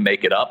enough to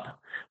make it up.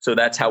 So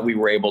that's how we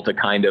were able to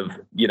kind of,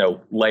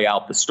 lay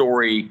out the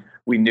story.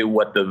 We knew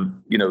what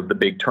the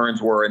big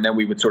turns were, and then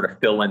we would sort of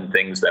fill in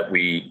things that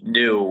we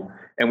knew.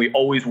 And we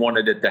always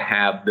wanted it to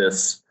have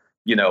this,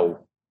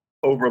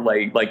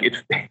 overlay. Like,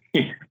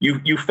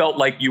 you felt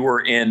like you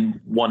were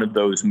in one of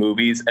those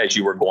movies as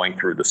you were going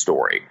through the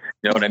story.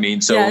 You know what I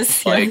mean? So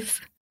yes.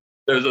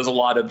 There's a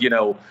lot of,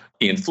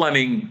 Ian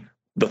Fleming,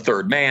 The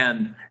Third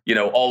Man,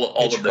 all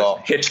of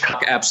the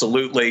Hitchcock.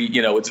 Absolutely.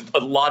 It's a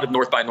lot of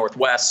North by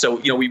Northwest. So,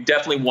 we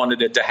definitely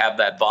wanted it to have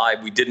that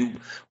vibe. We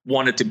didn't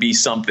want it to be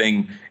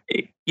something,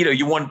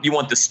 you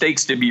want the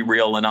stakes to be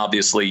real and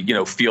obviously,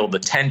 feel the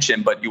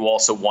tension, but you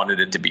also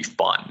wanted it to be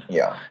fun.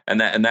 Yeah. And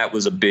that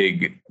was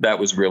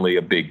really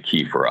a big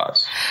key for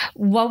us.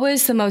 What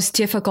was the most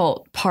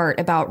difficult part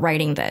about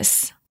writing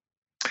this?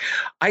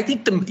 I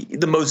think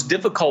the most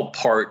difficult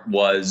part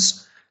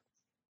was,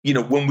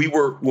 when we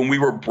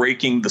were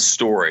breaking the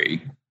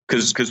story,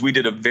 because we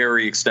did a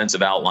very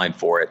extensive outline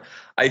for it.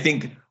 I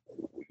think,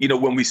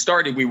 when we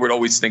started, we would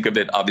always think of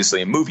it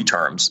obviously in movie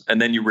terms,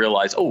 and then you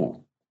realize,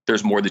 oh,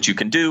 there's more that you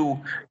can do.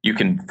 You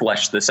can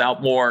flesh this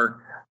out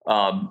more.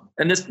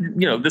 And this,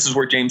 this is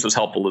where James was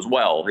helpful as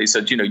well. He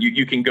said,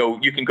 you can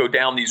go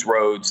down these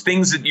roads,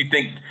 things that you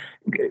think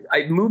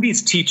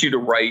movies teach you to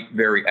write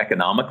very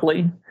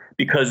economically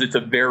because it's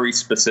a very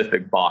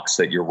specific box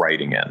that you're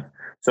writing in.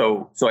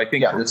 So I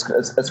think a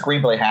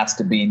screenplay has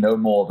to be no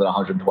more than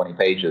 120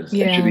 pages.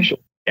 Yeah. It should be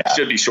short. It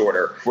should be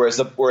shorter. Whereas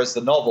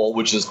the novel,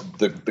 which is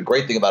the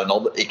great thing about a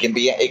novel, it can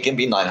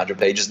be 900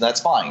 pages, and that's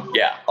fine.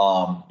 Yeah.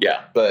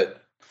 But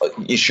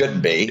it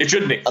shouldn't be. It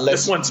shouldn't be.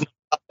 Unless this one's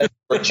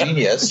for a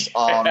genius.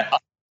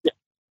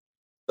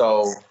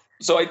 So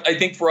I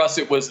think for us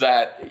it was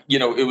that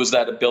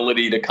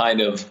ability to kind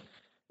of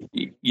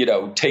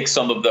take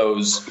some of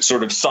those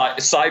sort of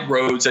side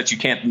roads that you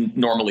can't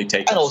normally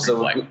take. And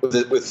also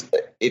with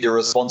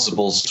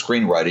irresponsible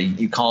screenwriting,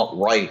 you can't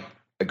write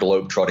a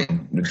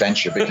globe-trotting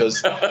adventure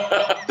because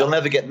they'll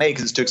never get made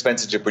because it's too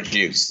expensive to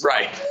produce.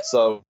 Right.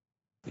 So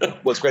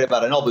what's great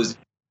about a novel is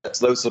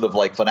those sort of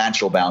like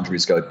financial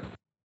boundaries go.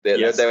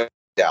 They're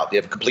out. They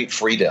have complete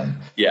freedom.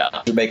 Yeah.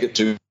 To make it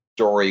to a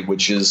story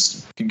which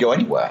can go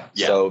anywhere.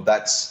 Yeah. So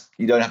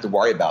you don't have to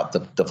worry about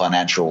the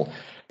financial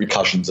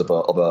repercussions of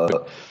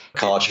a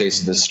car chase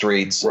in the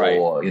streets, right.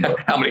 Or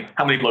how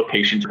many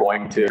locations you're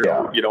going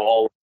to,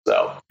 all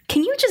so.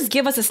 Can you just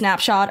give us a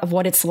snapshot of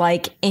what it's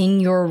like in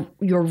your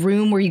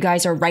room where you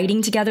guys are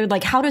writing together?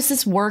 Like, how does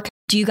this work?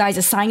 Do you guys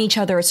assign each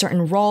other a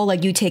certain role?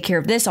 Like, you take care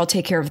of this, I'll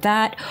take care of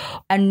that.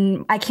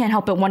 And I can't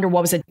help but wonder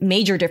what was the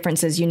major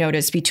differences you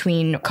noticed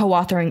between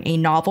co-authoring a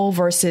novel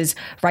versus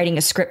writing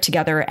a script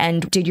together.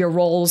 And did your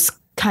roles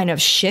kind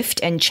of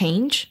shift and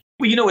change?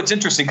 Well, it's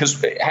interesting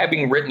because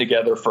having written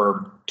together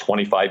for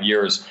 25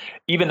 years,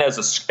 even as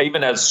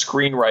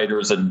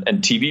screenwriters and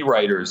TV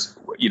writers,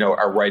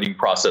 our writing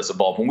process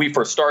evolved. When we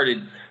first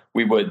started,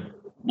 we would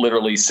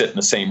literally sit in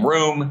the same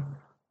room,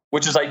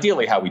 which is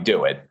ideally how we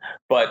do it.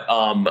 But,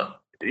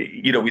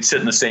 we'd sit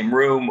in the same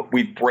room,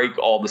 we'd break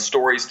all the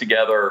stories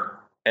together,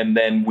 and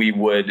then we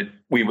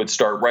would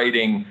start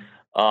writing.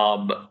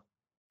 And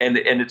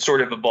it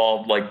sort of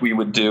evolved. Like, we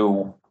would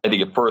do, I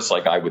think at first,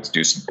 like I would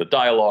do the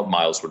dialogue,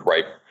 Miles would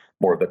write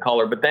more of the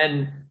color. But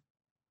then,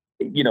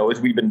 as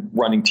we've been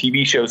running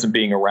TV shows and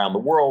being around the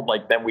world,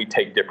 like then we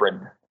take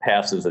different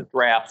passes at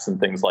drafts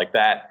and things like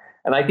that.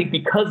 And I think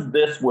because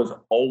this was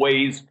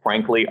always,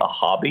 frankly, a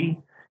hobby,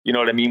 you know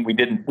what I mean?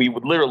 We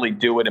would literally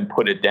do it and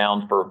put it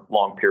down for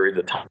long periods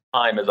of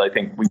time, as I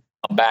think we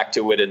come back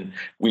to it and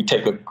we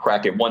take a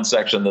crack at one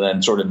section and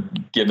then sort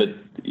of give it,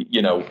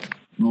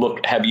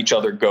 have each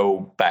other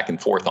go back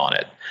and forth on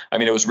it. I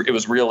mean, it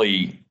was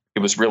really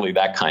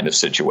that kind of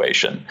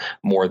situation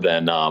more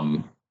than,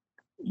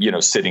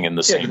 sitting in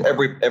the same.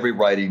 Every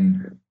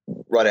writer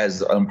has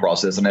their own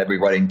process, and every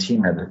writing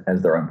team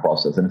has their own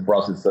process. And for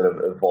us, it's sort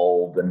of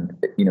evolved, and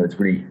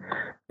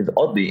it's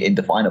oddly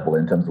indefinable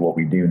in terms of what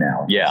we do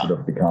now. Yeah. It's sort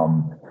of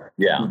become.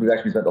 Yeah. We've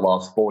actually spent the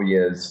last 4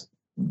 years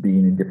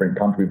being in different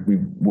countries. We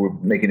were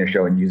making a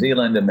show in New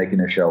Zealand and making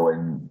a show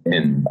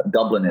in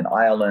Dublin, in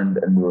Ireland,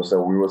 and we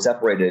were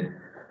separated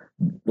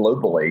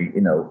globally,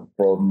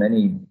 for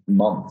many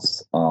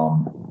months.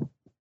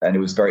 And it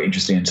was very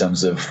interesting in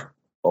terms of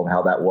of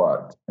how that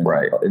worked. And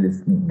right. It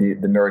is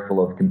the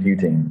miracle of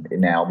computing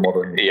in now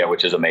modern. Yeah,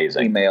 which is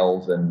amazing.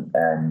 Emails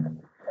and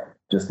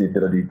just the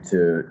ability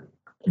to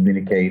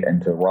communicate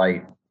and to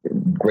write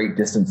great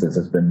distances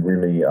has been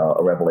really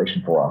a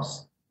revelation for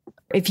us.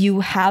 If you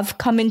have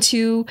come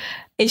into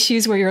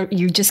issues where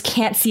you just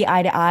can't see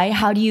eye to eye,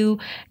 how do you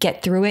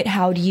get through it?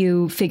 How do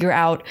you figure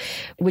out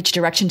which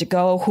direction to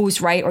go, who's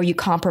right, or you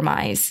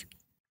compromise?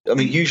 I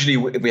mean, usually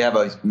if we have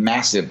a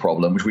massive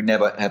problem, which we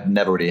never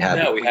really had,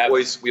 no,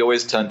 we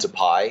always turn to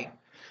Pi.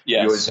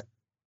 Yes.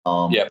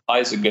 Pi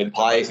is a good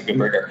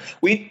rigor.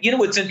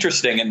 What's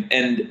interesting,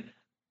 and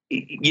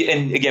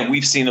again,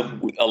 we've seen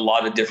a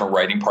lot of different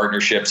writing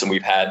partnerships, and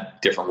we've had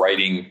different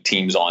writing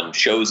teams on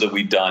shows that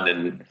we've done,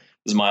 and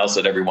as Miles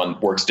said, everyone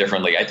works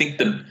differently. I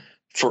think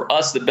for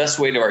us, the best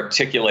way to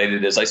articulate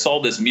it is I saw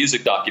this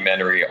music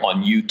documentary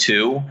on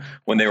U2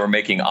 when they were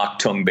making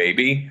Achtung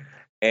Baby.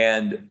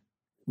 And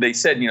they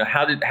said,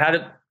 how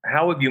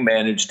have you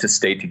managed to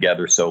stay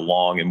together so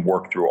long and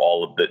work through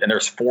all of and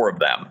there's 4 of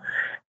them.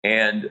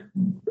 And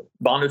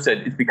Bono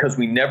said, it's because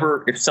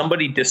if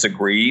somebody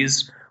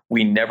disagrees,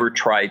 we never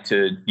try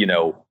to,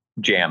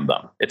 jam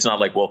them. It's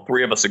not like, well,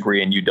 3 of us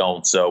agree and you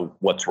don't, so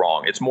what's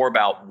wrong? It's more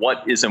about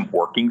what isn't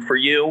working for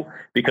you,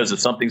 because if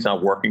something's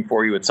not working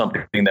for you, it's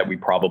something that we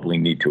probably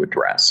need to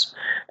address.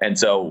 And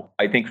so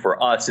I think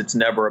for us, it's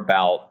never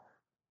about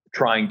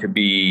trying to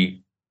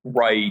be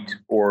right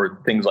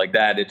or things like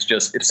that. It's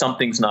just, if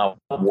something's not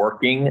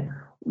working,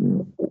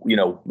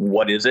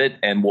 what is it?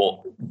 And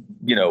we'll,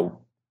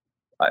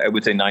 I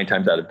would say 9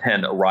 times out of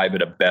 10 arrive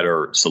at a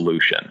better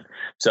solution.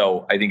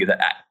 So I think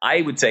that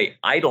I would say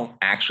I don't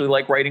actually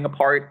like writing a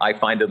part. I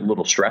find it a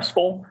little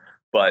stressful,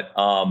 but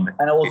and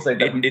I will say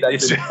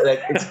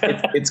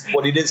it's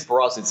what it is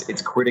for us.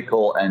 It's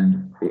critical,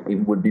 and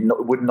it would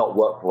not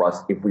work for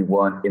us if we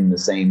weren't in the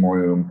same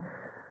room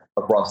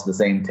across the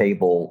same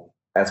table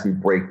as we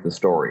break the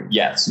story.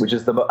 Yes, which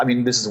is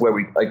this is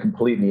where I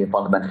completely and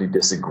fundamentally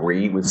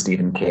disagree with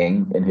Stephen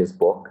King in his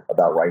book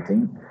about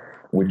writing,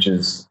 which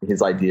is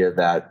his idea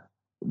that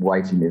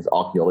writing is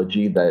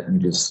archaeology, that you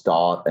just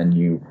start and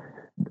you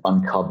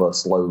uncover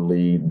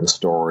slowly the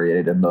story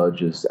and it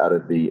emerges out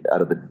of the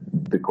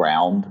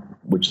ground,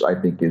 which I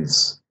think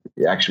is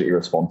actually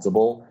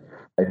irresponsible.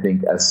 I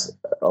think as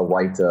a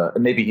writer,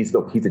 and maybe he's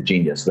a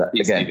genius.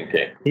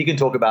 He can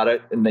talk about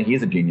it, and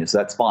he's a genius.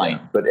 That's fine.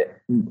 Yeah. But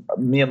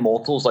mere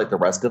mortals like the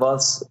rest of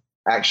us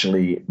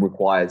actually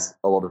requires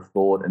a lot of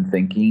thought and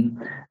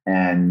thinking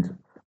and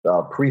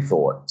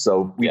pre-thought.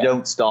 So we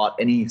don't start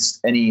any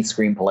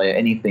screenplay,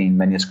 anything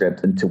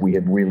manuscript until we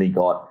have really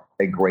got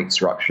a great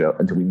structure,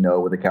 until we know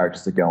where the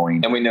characters are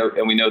going, and we know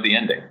the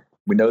ending.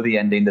 We know the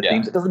ending, the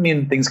themes. It doesn't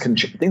mean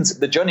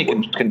the journey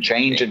can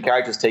change, and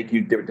characters take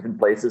you different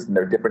places, and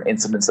there are different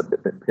incidents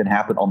that can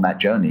happen on that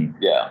journey.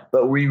 Yeah.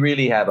 But we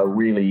really have a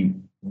really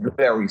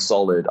very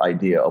solid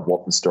idea of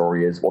what the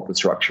story is, what the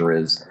structure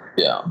is.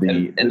 Yeah.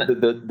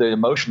 The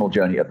emotional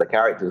journey of the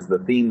characters, the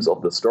themes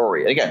of the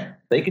story. Again,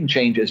 they can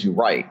change as you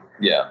write.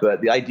 Yeah.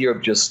 But the idea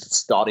of just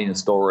starting a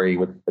story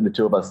with the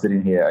 2 of us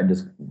sitting here and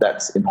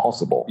that's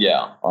impossible.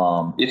 Yeah.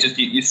 It's just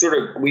you sort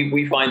of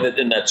we find that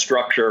in that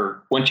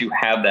structure, once you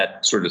have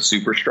that sort of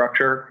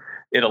superstructure,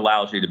 it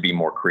allows you to be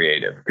more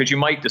creative, because you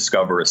might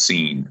discover a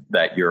scene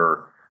that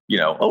you're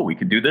we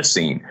could do this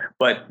scene.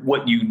 But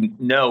what you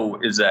know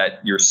is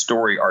that your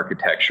story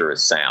architecture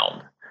is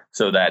sound,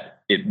 so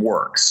that it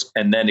works.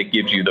 And then it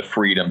gives you the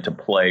freedom to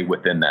play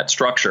within that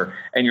structure.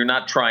 And you're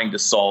not trying to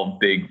solve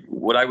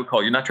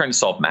you're not trying to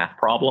solve math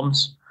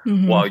problems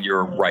while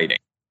you're writing.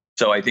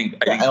 So I think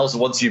and also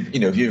once if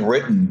you've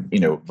written,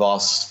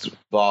 vast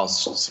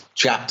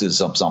chapters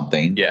of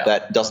something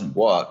that doesn't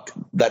work,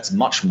 that's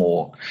much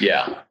more,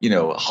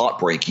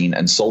 heartbreaking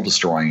and soul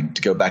destroying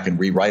to go back and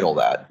rewrite all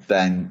that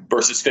than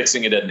versus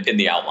fixing it in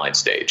the outline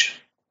stage.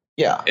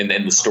 Yeah. And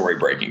then the story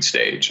breaking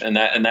stage. And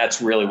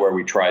that's really where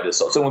we try to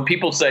solve. So when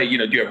people say, do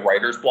you have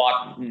writer's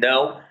block?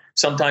 No.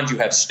 Sometimes you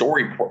have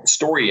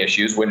story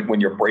issues when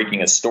you're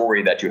breaking a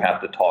story that you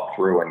have to talk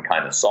through and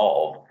kind of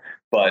solve.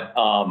 But,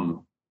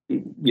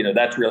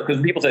 that's real, because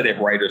when people say they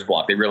have writer's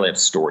block, they really have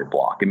story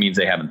block. It means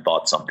they haven't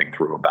thought something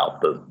through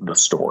about the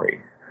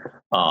story.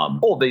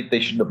 Or they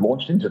shouldn't have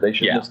launched into it. They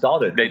shouldn't have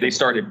started. They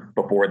started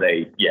before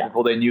they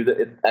knew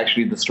that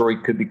the story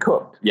could be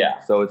cooked.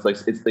 Yeah. So it's like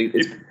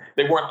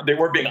they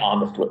weren't being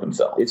honest with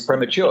themselves. It's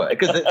premature,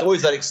 because it's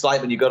always that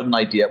excitement. You got an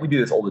idea. We do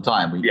this all the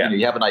time.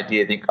 You have an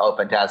idea, think, oh,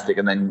 fantastic,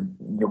 and then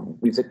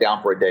we sit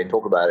down for a day and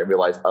talk about it and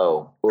realize,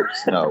 oh,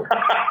 oops, no,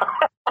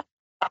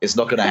 it's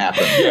not going to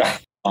happen. Yeah.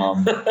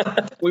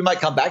 We might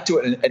come back to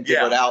it and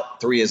figure it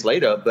out 3 years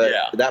later, but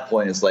at that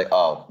point it's like,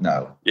 oh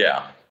no.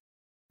 Yeah.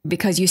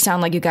 Because you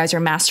sound like you guys are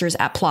masters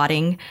at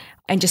plotting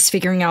and just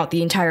figuring out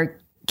the entire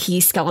key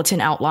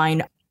skeleton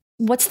outline.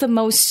 What's the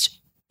most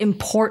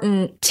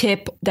important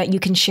tip that you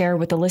can share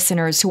with the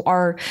listeners who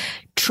are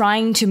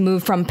trying to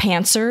move from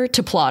pantser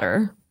to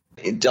plotter?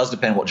 It does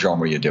depend what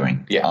genre you're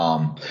doing.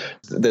 Yeah.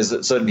 There's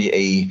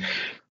certainly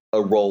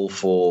a role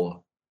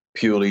for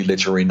purely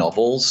literary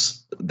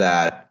novels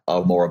that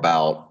are more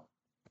about,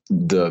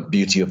 the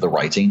beauty of the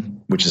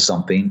writing, which is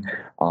something,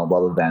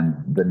 rather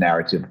than the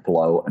narrative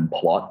flow and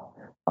plot.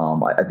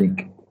 I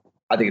think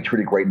a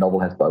truly great novel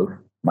has both,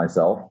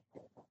 myself,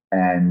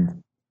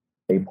 and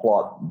a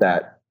plot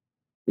that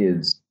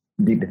is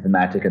deeply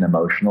thematic and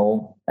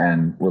emotional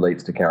and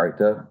relates to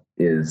character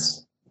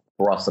is,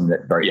 for us, something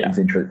that very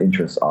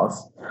interests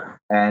us.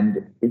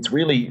 And it's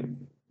really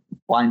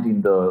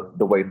finding the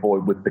way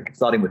forward with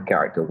starting with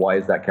character. Why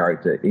is that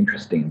character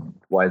interesting?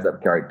 Why is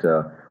that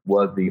character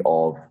worthy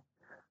of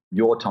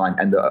your time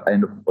and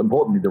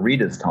importantly the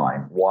reader's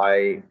time?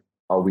 Why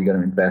are we going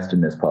to invest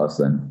in this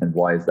person, and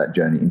why is that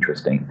journey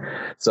interesting?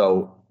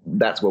 So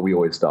that's where we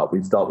always start.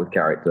 We start with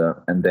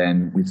character, and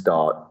then we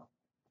start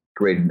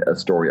creating a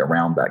story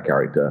around that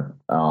character,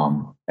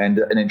 and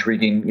an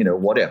intriguing,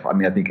 what if? I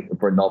mean, I think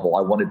for a novel,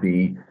 I want to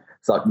be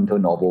sucked into a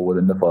novel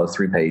within the first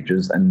 3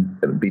 pages and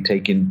be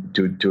taken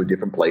to a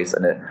different place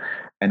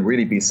and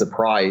really be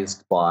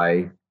surprised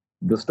by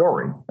the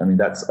story. I mean,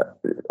 that's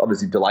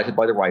obviously delighted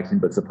by the writing,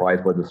 but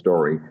surprised by the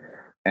story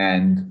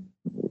and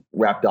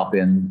wrapped up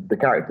in the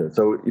character.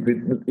 So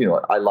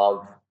I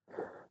love,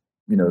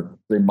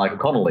 Michael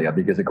Connelly. I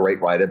think is a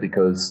great writer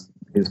because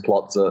his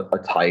plots are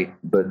tight,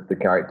 but the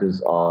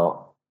characters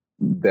are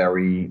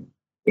very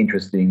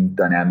interesting,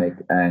 dynamic,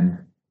 and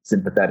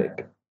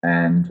sympathetic,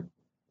 and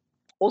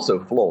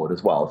also flawed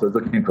as well. So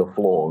looking for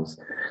flaws.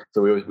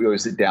 So we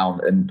always sit down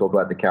and talk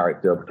about the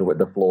character, talk about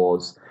the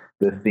flaws,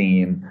 the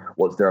theme,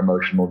 what's their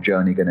emotional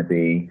journey going to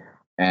be,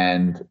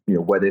 and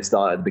where they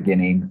start at the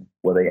beginning,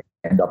 where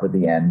they end up at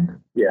the end.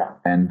 Yeah.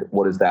 And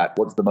what's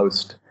the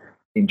most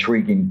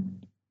intriguing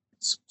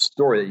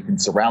story that you can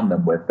surround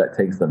them with that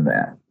takes them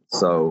there.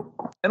 So,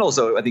 and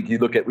also I think we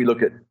look at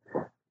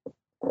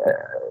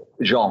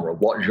genre.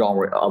 What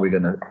genre are we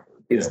going to?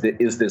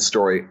 Is this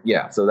story?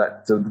 Yeah. So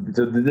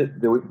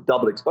the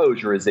Double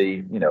Exposure is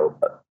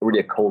really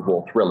a Cold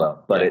War thriller,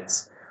 but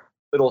it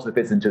also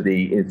fits into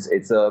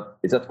it's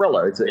a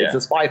thriller. It's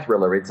a spy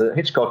thriller. It's a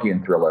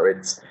Hitchcockian thriller.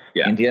 It's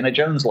Indiana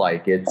Jones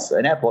like. It's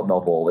an airport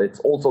novel. It's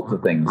all sorts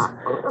of things.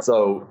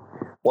 So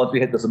once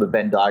we hit the sort of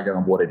Venn diagram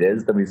of what it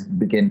is, then we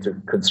begin to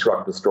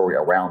construct the story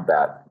around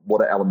that.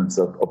 What are elements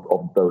of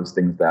those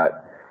things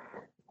that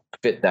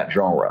fit that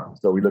genre?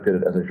 So we look at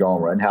it as a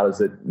genre, and how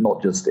does it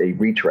not just a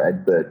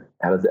retread, but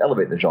how does it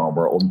elevate the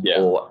genre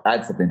or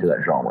add something to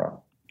that genre?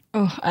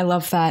 Oh, I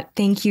love that.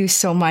 Thank you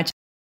so much.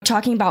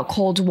 Talking about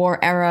Cold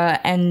War era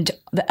and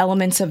the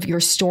elements of your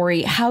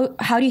story, how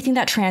do you think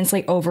that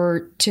translate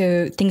over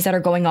to things that are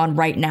going on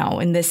right now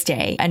in this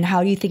day? And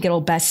how do you think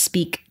it'll best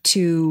speak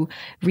to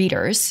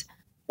readers?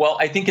 Well,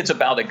 I think it's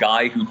about a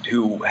guy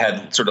who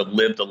had sort of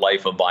lived a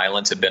life of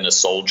violence, had been a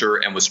soldier,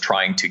 and was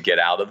trying to get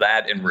out of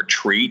that and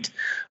retreat,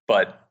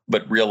 but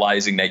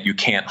realizing that you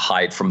can't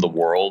hide from the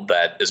world,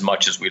 that as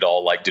much as we'd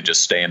all like to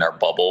just stay in our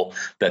bubble,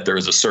 that there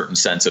is a certain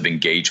sense of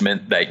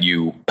engagement that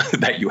you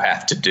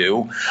have to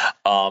do.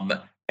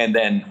 And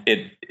then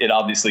it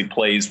obviously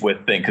plays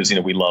with things,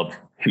 because,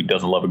 who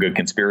doesn't love a good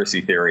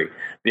conspiracy theory?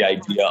 The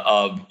idea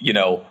of,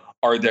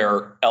 are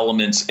there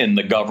elements in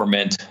the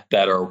government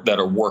that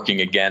are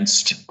working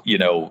against,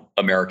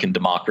 American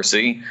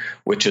democracy,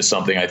 which is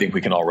something I think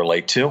we can all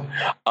relate to.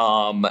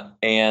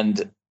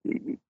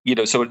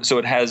 So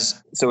it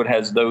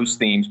has those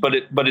themes, but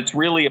it's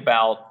really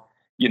about,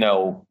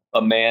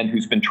 a man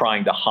who's been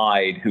trying to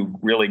hide, who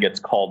really gets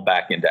called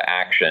back into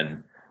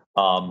action,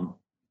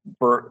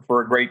 for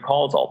a great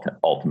cause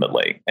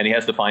ultimately. And he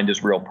has to find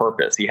his real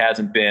purpose. He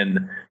hasn't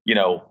been,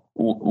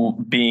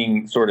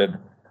 being sort of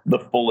the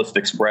fullest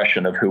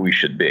expression of who he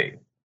should be.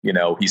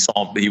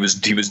 He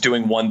was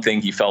doing one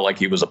thing. He felt like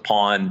he was a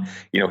pawn.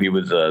 He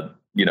was a,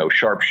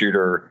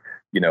 sharpshooter,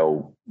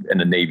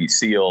 and a Navy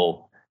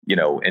SEAL,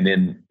 and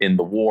in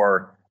the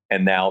war,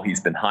 and now he's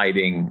been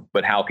hiding.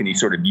 But how can he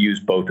sort of use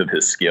both of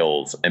his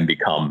skills and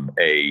become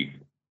a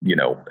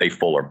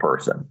fuller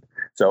person?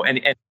 So,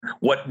 and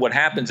what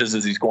happens is,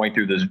 as he's going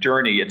through this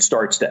journey, it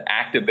starts to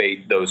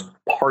activate those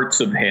parts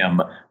of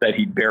him that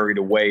he buried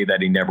away,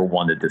 that he never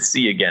wanted to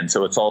see again.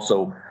 So it's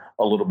also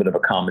a little bit of a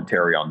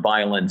commentary on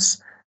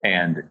violence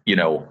and,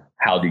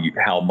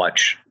 how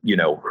much,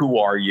 who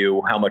are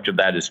you? How much of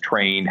that is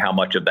trained? How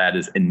much of that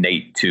is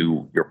innate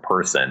to your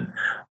person?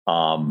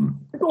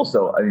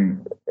 Also, I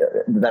mean,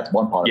 that's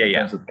one part of it. In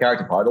terms of the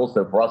character part.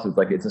 Also, for us, it's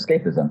like it's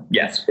escapism.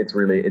 Yes, it's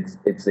really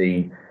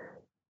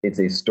it's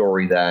a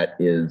story that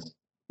is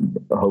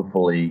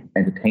hopefully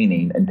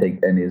entertaining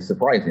and is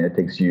surprising. It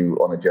takes you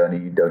on a journey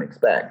you don't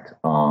expect,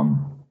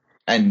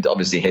 and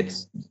obviously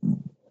hits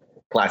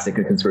classic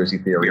conspiracy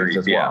theories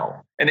as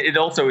well. And it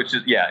also, it's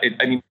just,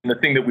 the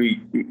thing that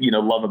we,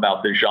 love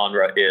about this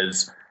genre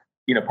is,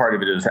 part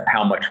of it is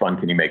how much fun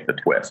can you make the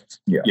twists?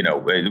 Yeah.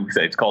 We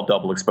say it's called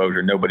Double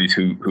Exposure. Nobody's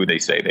who they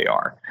say they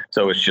are.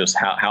 So it's just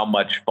how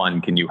much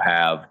fun can you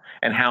have,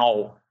 and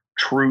how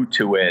true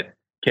to it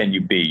can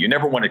you be? You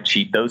never want to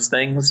cheat those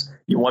things.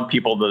 You want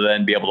people to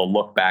then be able to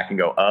look back and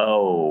go,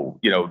 oh,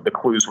 the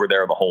clues were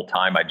there the whole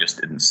time. I just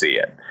didn't see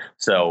it.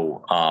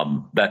 So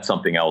that's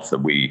something else that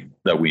we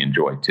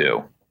enjoy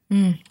too.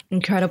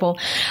 Incredible.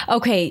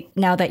 Okay,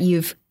 now that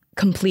you've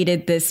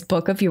completed this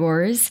book of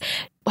yours.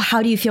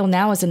 How do you feel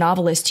now as a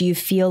novelist? Do you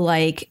feel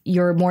like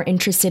you're more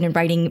interested in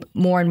writing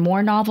more and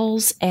more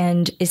novels?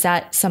 And is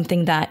that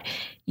something that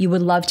you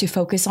would love to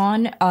focus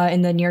on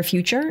in the near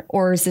future?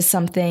 Or is this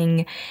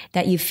something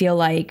that you feel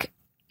like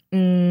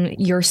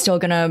you're still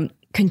going to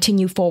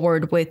continue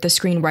forward with the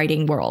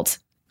screenwriting world?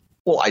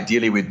 Well,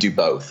 ideally, we'd do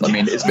both. I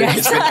mean, it's been,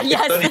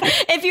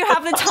 yes. If you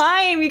have the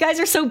time, you guys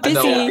are so busy.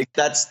 I know,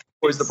 that's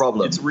always the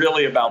problem. It's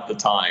really about the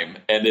time,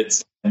 and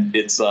it's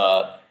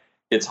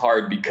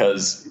hard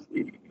because,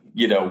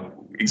 you know,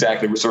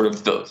 exactly, we're sort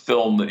of the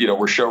film, you know,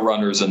 we're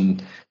showrunners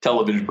and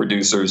television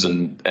producers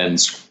and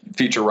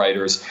feature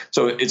writers.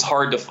 So it's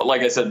hard to,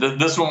 like I said,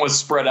 this one was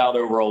spread out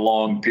over a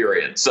long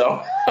period.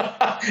 So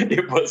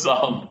it was,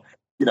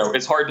 you know,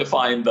 it's hard to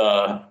find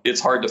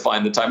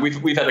the time.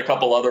 We've had a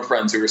couple other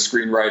friends who are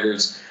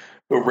screenwriters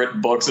who have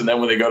written books, and then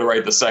when they go to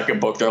write the second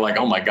book, they're like,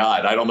 oh my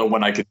God, I don't know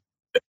when I could.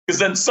 Because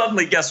then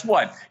suddenly, guess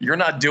what? You're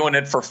not doing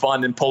it for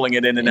fun and pulling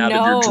it in and out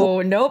of your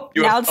drawer. Nope.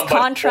 Now it's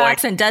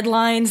contracts and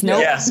deadlines. Nope.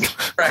 Yes,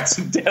 contracts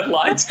and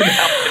deadlines.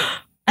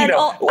 And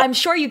I'm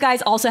sure you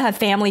guys also have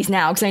families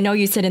now, because I know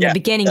you said in the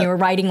beginning you were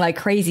writing like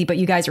crazy, but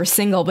you guys were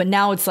single. But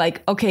now it's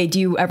like, okay, do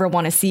you ever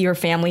want to see your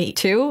family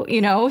too?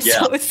 You know,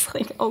 so it's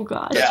like, oh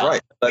God. That's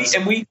right.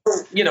 And we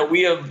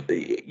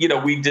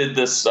did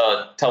this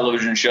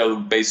television show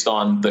based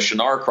on the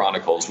Shannara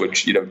Chronicles,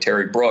 which, you know,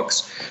 Terry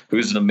Brooks,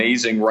 who's an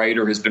amazing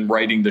writer, has been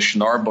writing the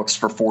Shannara books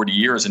for 40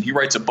 years, and he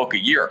writes a book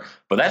a year.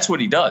 But that's what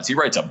he does. He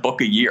writes a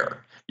book a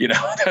year. You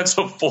know, that's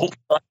a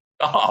full-time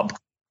job.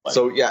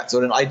 So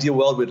in an ideal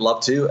world, we'd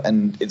love to,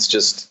 and it's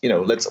just, you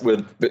know,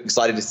 we're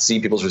excited to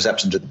see people's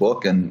reception to the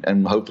book,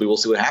 and hopefully we'll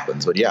see what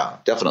happens. But yeah,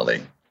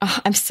 definitely.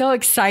 I'm so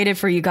excited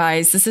for you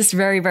guys. This is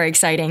very, very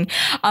exciting.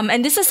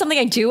 And this is something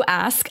I do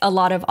ask a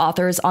lot of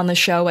authors on the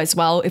show as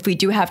well, if we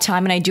do have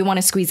time, and I do want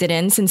to squeeze it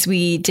in since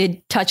we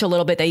did touch a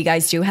little bit that you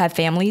guys do have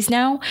families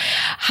now.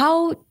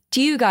 How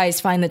do you guys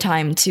find the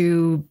time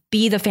to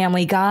be the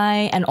family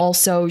guy and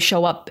also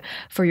show up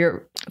for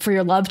your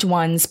loved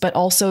ones, but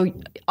also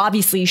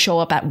obviously show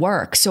up at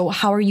work? So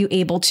how are you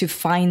able to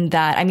find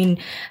that? I mean,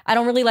 I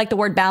don't really like the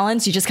word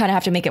balance. You just kind of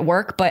have to make it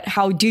work. But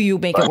how do you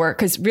make it work?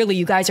 Because really,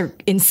 you guys are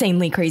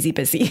insanely crazy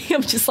busy.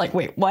 I'm just like,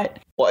 wait, what?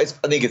 Well, I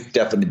think it's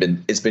definitely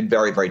been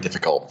very, very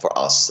difficult for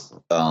us.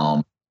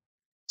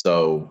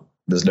 So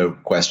there's no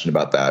question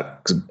about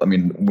that. Because I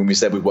mean, when we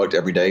said we worked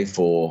every day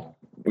for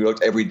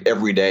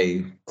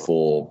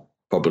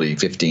probably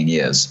 15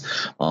 years.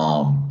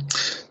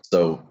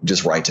 So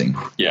just writing.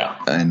 Yeah.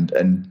 And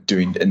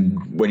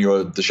when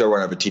you're the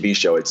showrunner of a TV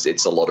show, it's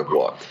a lot of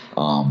work.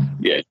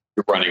 Yeah.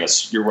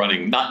 You're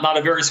running not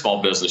a very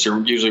small business.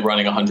 You're usually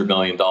running $100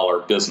 million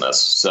business.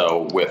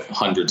 So with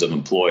hundreds of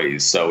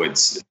employees. So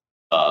it's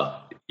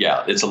a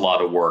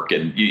lot of work,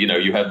 and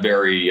you have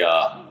very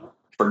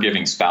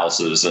forgiving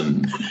spouses,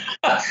 and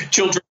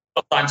children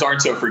sometimes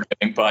aren't so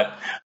forgiving, but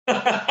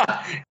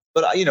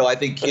But I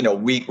think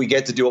we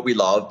get to do what we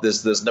love.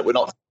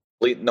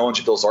 No one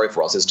should feel sorry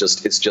for us. It's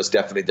just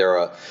definitely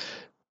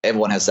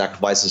everyone has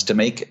sacrifices to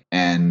make,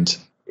 and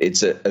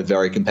it's a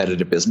very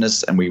competitive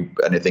business. And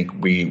I think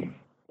we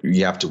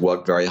have to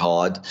work very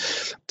hard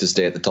to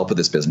stay at the top of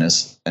this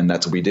business, and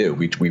that's what we do.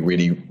 We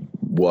really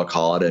work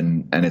hard,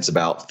 and it's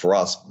about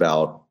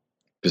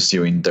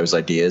pursuing those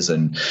ideas,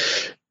 and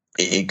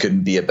it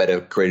couldn't be a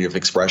better creative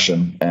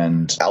expression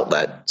and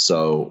outlet.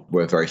 So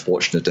we're very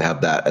fortunate to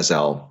have that as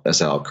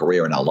our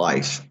career and our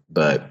life.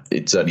 But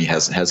it certainly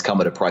has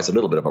come at a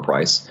little bit of a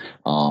price.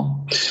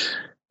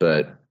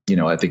 But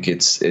I think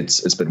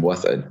it's been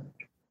worth it.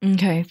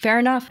 Okay, fair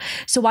enough.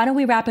 So why don't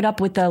we wrap it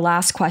up with the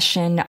last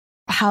question?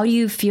 How do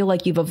you feel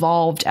like you've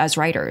evolved as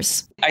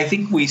writers? I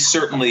think we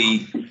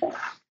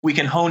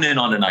can hone in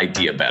on an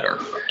idea better.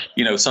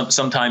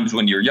 Sometimes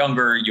when you're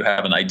younger, you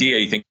have an idea,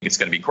 you think it's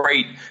going to be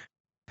great.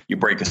 You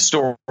break a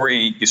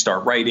story, you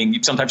start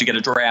writing. Sometimes you get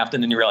a draft,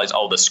 and then you realize,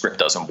 the script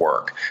doesn't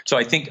work. So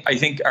I think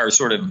our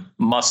sort of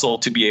muscle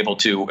to be able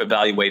to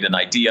evaluate an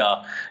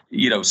idea,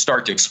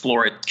 start to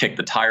explore it, kick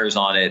the tires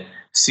on it,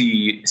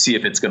 see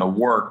if it's going to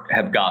work,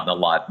 have gotten a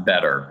lot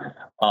better.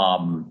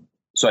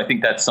 So I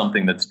think that's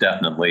something that's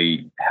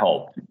definitely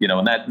helped,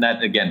 and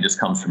that again just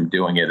comes from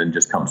doing it, and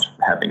just comes from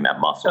having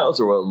that muscle. It's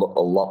also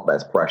a lot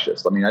less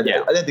precious. I mean, I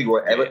don't think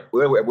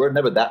we're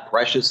never that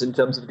precious in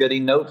terms of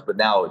getting notes, but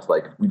now it's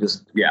like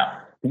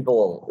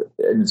people,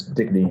 and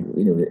particularly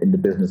in the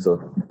business of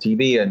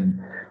TV and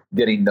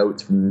getting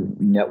notes from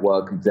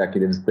network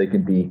executives, they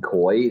can be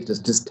coy. It's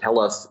just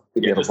tell us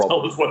if you have a problem.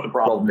 Tell us what the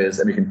problem is,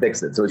 and we can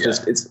fix it. So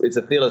it's it's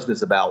a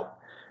fearlessness about.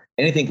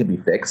 Anything can be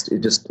fixed. You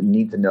just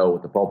need to know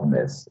what the problem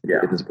is.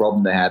 Yeah. If there's a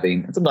problem they're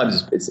having, and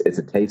sometimes it's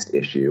a taste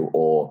issue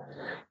or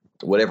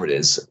whatever it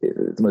is.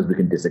 Sometimes we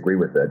can disagree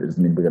with it. It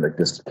doesn't mean we're going to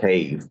just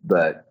cave,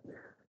 but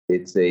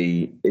it's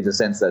a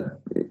sense that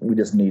we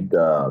just need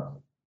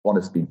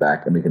honest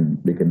feedback, and we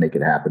can make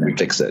it happen and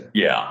fix it.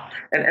 Yeah,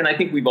 and I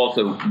think we've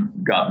also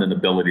gotten an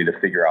ability to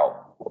figure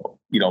out,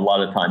 a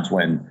lot of times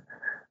when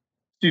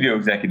studio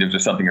executives or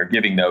something are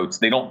giving notes,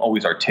 they don't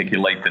always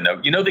articulate the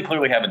note. They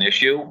clearly have an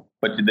issue,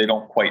 but they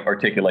don't quite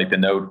articulate the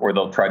note, or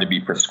they'll try to be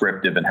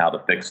prescriptive in how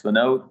to fix the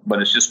note.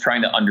 But it's just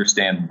trying to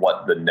understand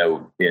what the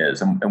note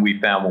is. And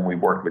we found when we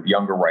worked with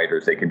younger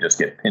writers, they can just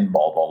get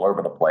pinballed all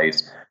over the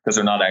place because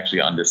they're not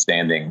actually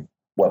understanding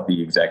what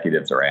the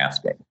executives are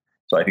asking.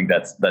 So I think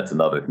that's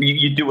another.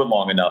 You do it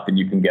long enough and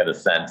you can get a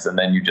sense, and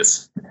then you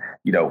just,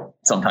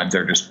 sometimes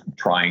they're just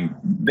trying.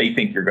 They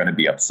think you're going to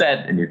be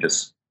upset, and you're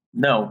just,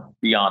 no,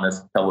 be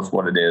honest. Tell us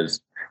what it is,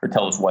 or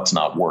tell us what's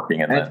not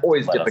working. And it's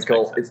always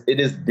difficult.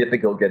 It is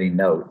difficult getting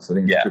notes. I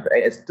think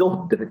it's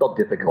still difficult.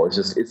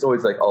 It's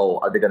always like, oh,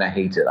 are they going to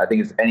hate it? I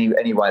think it's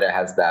any writer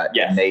has that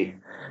innate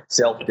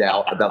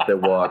self-doubt about their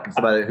work. It's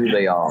about who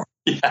they are.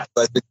 Yes.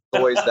 But it's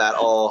always that,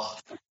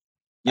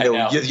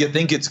 you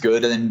think it's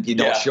good and then you're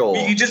not sure.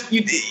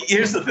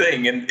 Here's the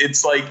thing, and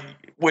it's like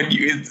when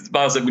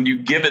you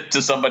give it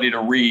to somebody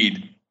to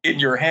read in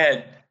your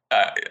head,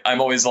 I'm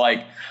always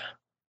like,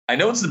 I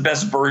know it's the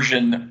best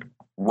version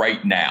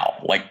right now.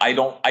 Like I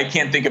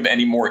can't think of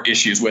any more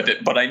issues with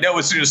it, but I know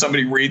as soon as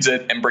somebody reads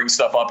it and brings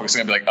stuff up, it's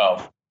going to be like,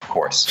 oh, of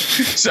course.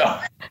 So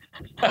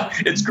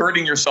it's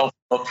girding yourself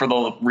up for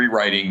the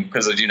rewriting,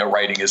 because as you know,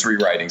 writing is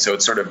rewriting. So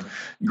it's sort of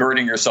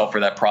girding yourself for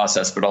that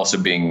process, but also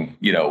being,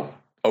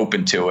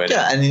 open to it.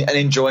 Yeah, and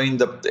enjoying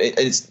the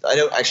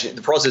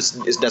process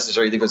is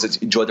necessary because it's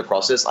enjoy the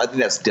process. I think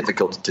that's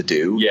difficult to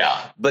do.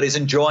 Yeah. But it's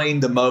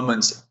enjoying the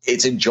moments.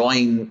 It's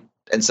enjoying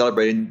and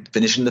celebrating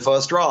finishing the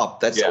first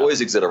draft. That's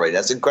always exhilarating.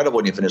 That's incredible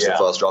when you finish the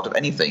first draft of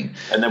anything.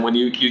 And then when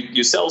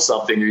you sell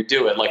something, you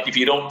do it. Like if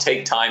you don't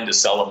take time to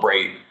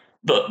celebrate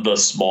the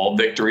small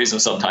victories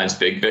and sometimes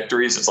big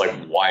victories, it's like,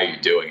 why are you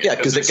doing it? Yeah,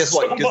 because guess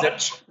what?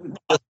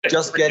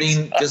 Just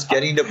getting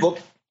the book.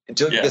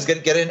 Just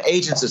get an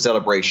agent's a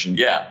celebration.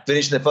 Yeah.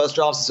 Finishing the first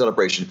draft's a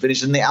celebration.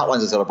 Finishing the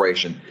outlines a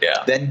celebration.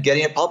 Yeah. Then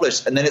getting it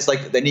published. And then it's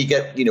like, then you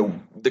get,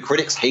 the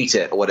critics hate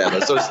it or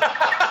whatever. So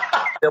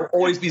there'll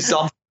always be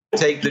some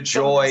take the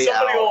joy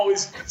Somebody out.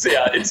 Always,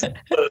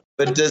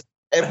 But does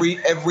every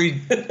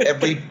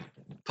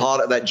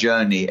part of that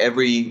journey,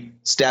 every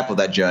step of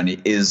that journey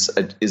is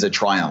a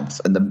triumph,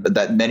 and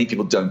that many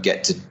people don't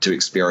get to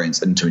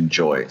experience and to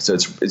enjoy. So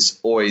it's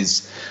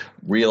always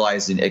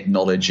realizing,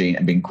 acknowledging,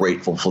 and being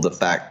grateful for the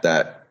fact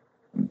that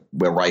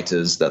we're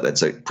writers,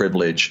 that's a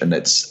privilege, and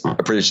it's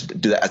a privilege to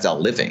do that as our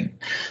living.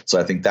 So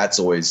I think that's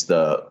always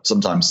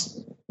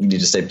sometimes you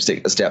need to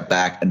take a step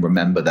back and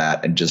remember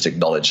that and just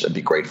acknowledge and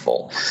be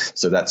grateful.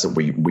 So that's what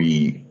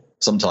we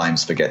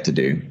sometimes forget to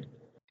do,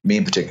 me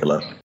in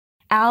particular.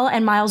 Al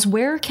and Miles,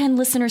 where can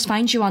listeners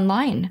find you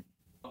online?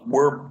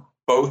 We're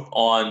both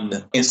on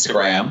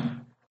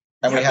Instagram.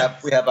 And we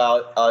have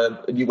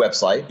our new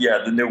website. Yeah,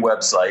 the new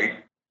website.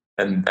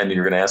 And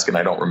you're going to ask, and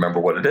I don't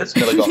remember what it is.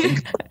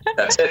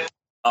 That's it.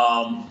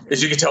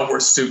 As you can tell, we're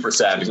super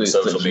savvy with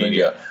social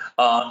media.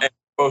 And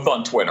both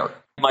on Twitter.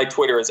 My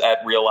Twitter is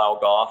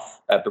 @RealAlGoff,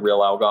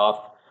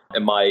 @TheRealAlGoff.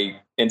 And my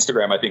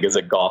Instagram, I think, is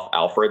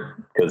 @GoffAlfred,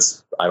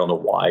 because I don't know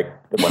why.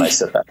 When I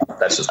said that,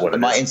 that's just what it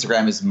is. My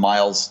Instagram is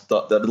Miles,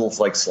 the little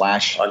like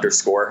slash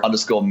underscore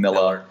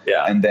Miller.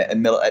 Yeah. And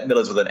then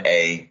Miller's with an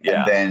A. Yeah.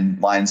 And then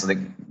mine's, I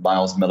think,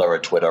 Miles Miller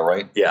at Twitter,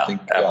 right? Yeah. I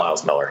think,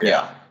 Miles Miller.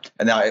 Yeah.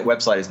 And our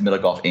website is Miller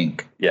Goff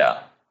Inc.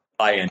 Yeah.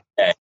 INK.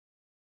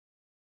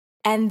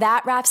 And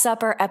that wraps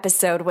up our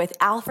episode with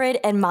Alfred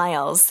and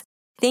Miles.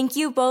 Thank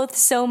you both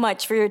so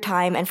much for your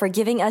time and for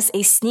giving us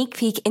a sneak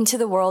peek into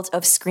the world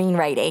of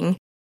screenwriting.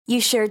 You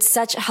shared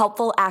such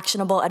helpful,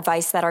 actionable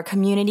advice that our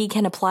community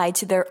can apply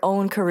to their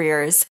own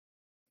careers.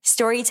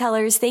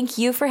 Storytellers, thank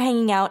you for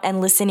hanging out and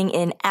listening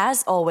in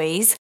as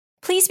always.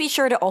 Please be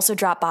sure to also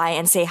drop by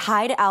and say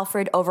hi to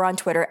Alfred over on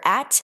Twitter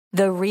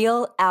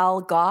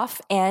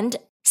 @TheRealAlGoff, and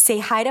say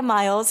hi to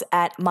Miles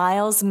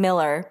 @Miles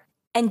Miller.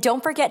 And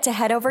don't forget to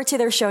head over to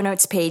their show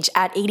notes page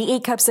at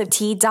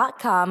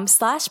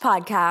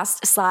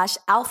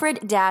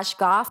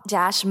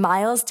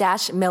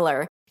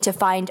 88cupsoftee.com/podcast/Alfred-Goff-Miles-Miller to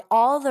find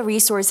all the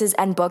resources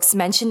and books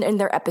mentioned in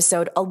their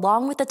episode,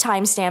 along with the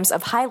timestamps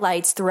of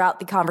highlights throughout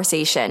the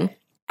conversation.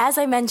 As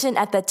I mentioned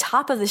at the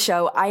top of the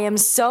show, I am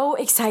so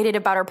excited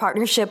about our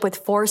partnership with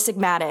Four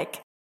Sigmatic.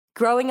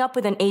 Growing up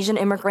with an Asian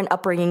immigrant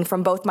upbringing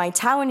from both my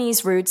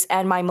Taiwanese roots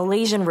and my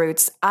Malaysian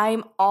roots,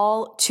 I'm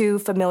all too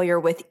familiar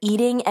with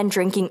eating and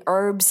drinking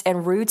herbs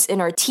and roots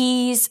in our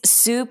teas,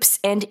 soups,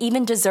 and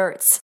even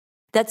desserts.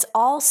 That's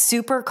all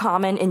super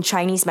common in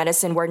Chinese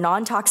medicine, where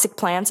non-toxic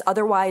plants,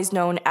 otherwise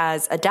known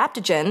as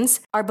adaptogens,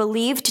 are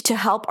believed to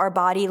help our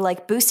body,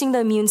 like boosting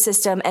the immune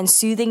system and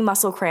soothing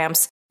muscle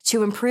cramps,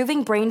 to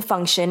improving brain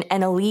function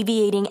and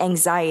alleviating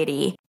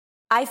anxiety.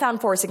 I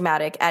found Four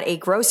Sigmatic at a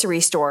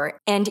grocery store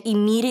and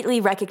immediately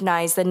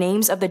recognized the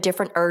names of the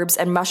different herbs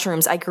and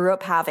mushrooms I grew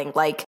up having,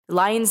 like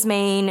lion's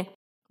mane,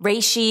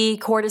 reishi,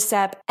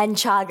 cordyceps, and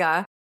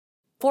chaga.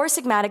 Four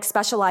Sigmatic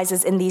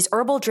specializes in these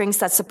herbal drinks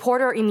that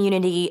support our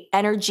immunity,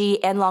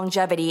 energy, and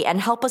longevity and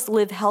help us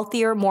live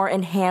healthier, more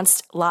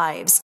enhanced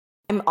lives.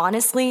 I'm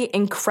honestly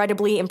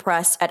incredibly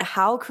impressed at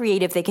how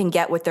creative they can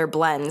get with their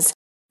blends.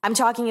 I'm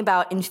talking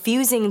about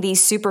infusing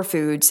these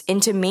superfoods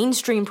into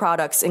mainstream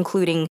products,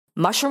 including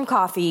mushroom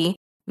coffee,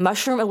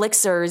 mushroom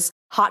elixirs,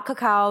 hot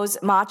cacaos,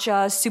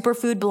 matcha,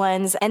 superfood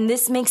blends, and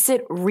this makes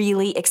it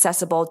really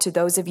accessible to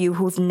those of you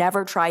who've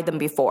never tried them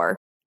before.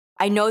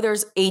 I know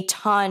there's a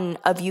ton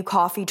of you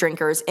coffee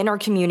drinkers in our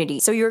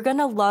community, so you're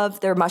gonna love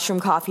their mushroom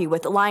coffee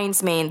with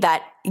lion's mane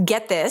that,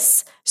 get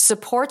this,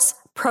 supports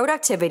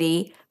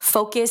productivity,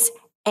 focus,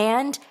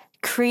 and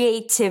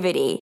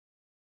creativity.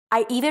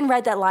 I even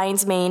read that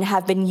lion's mane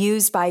have been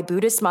used by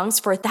Buddhist monks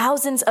for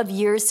thousands of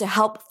years to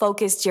help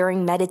focus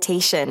during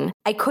meditation.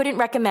 I couldn't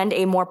recommend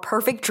a more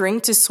perfect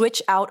drink to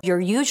switch out your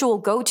usual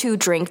go-to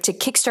drink to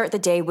kickstart the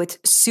day with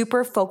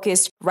super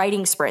focused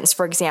writing sprints,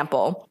 for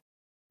example.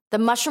 The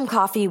mushroom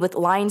coffee with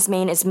lion's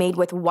mane is made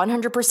with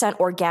 100%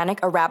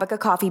 organic Arabica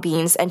coffee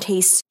beans and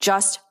tastes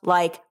just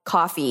like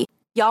coffee.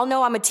 Y'all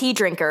know I'm a tea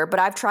drinker, but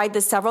I've tried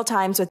this several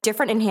times with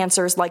different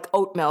enhancers like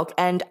oat milk,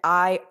 and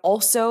I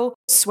also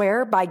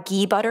swear by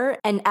ghee butter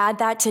and add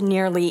that to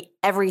nearly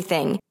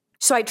everything.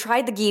 So I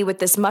tried the ghee with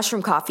this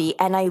mushroom coffee,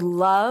 and I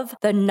love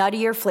the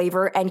nuttier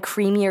flavor and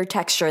creamier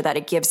texture that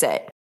it gives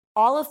it.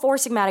 All of Four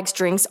Sigmatic's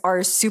drinks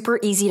are super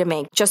easy to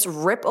make. Just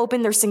rip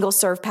open their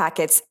single-serve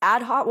packets,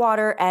 add hot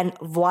water, and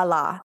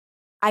voila.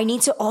 I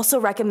need to also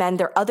recommend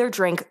their other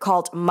drink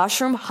called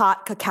Mushroom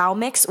Hot Cacao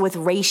Mix with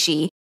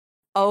reishi.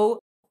 Oh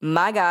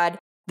my God,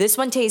 this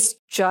one tastes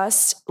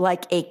just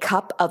like a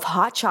cup of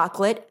hot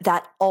chocolate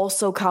that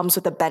also comes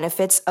with the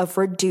benefits of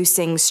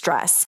reducing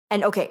stress.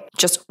 And okay,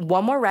 just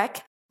one more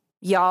rec.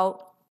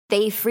 Y'all,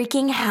 they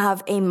freaking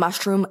have a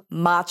mushroom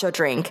matcha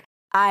drink.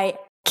 I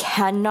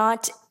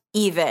cannot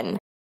even.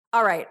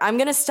 All right, I'm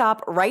going to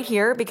stop right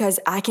here because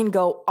I can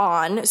go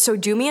on. So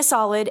do me a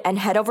solid and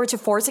head over to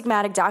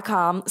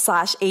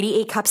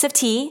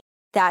foursigmatic.com/88cupsoftea.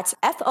 That's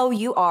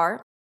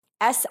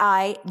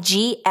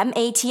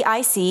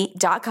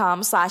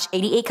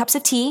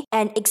FOURSIGMATIC.com/88cupsoftea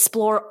and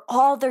explore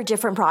all their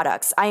different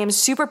products. I am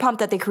super pumped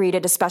that they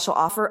created a special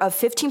offer of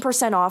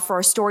 15% off for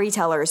our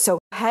storytellers. So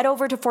head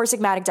over to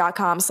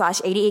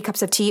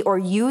foursigmatic.com/88cupsoftea or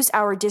use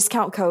our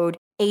discount code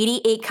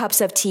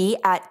 88cupsoftea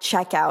at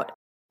checkout.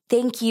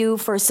 Thank you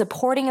for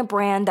supporting a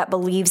brand that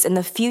believes in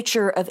the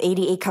future of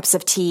 88 Cups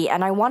of Tea,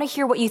 and I want to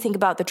hear what you think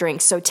about the drink,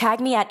 so tag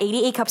me at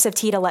 88 Cups of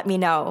Tea to let me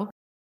know.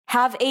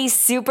 Have a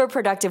super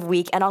productive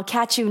week, and I'll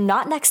catch you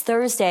not next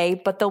Thursday,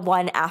 but the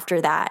one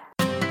after that.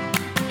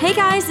 Hey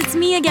guys, it's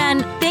me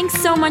again. Thanks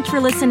so much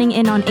for listening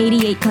in on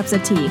 88 Cups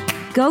of Tea.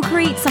 Go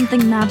create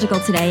something magical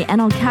today,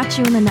 and I'll catch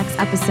you in the next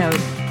episode.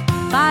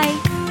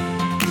 Bye!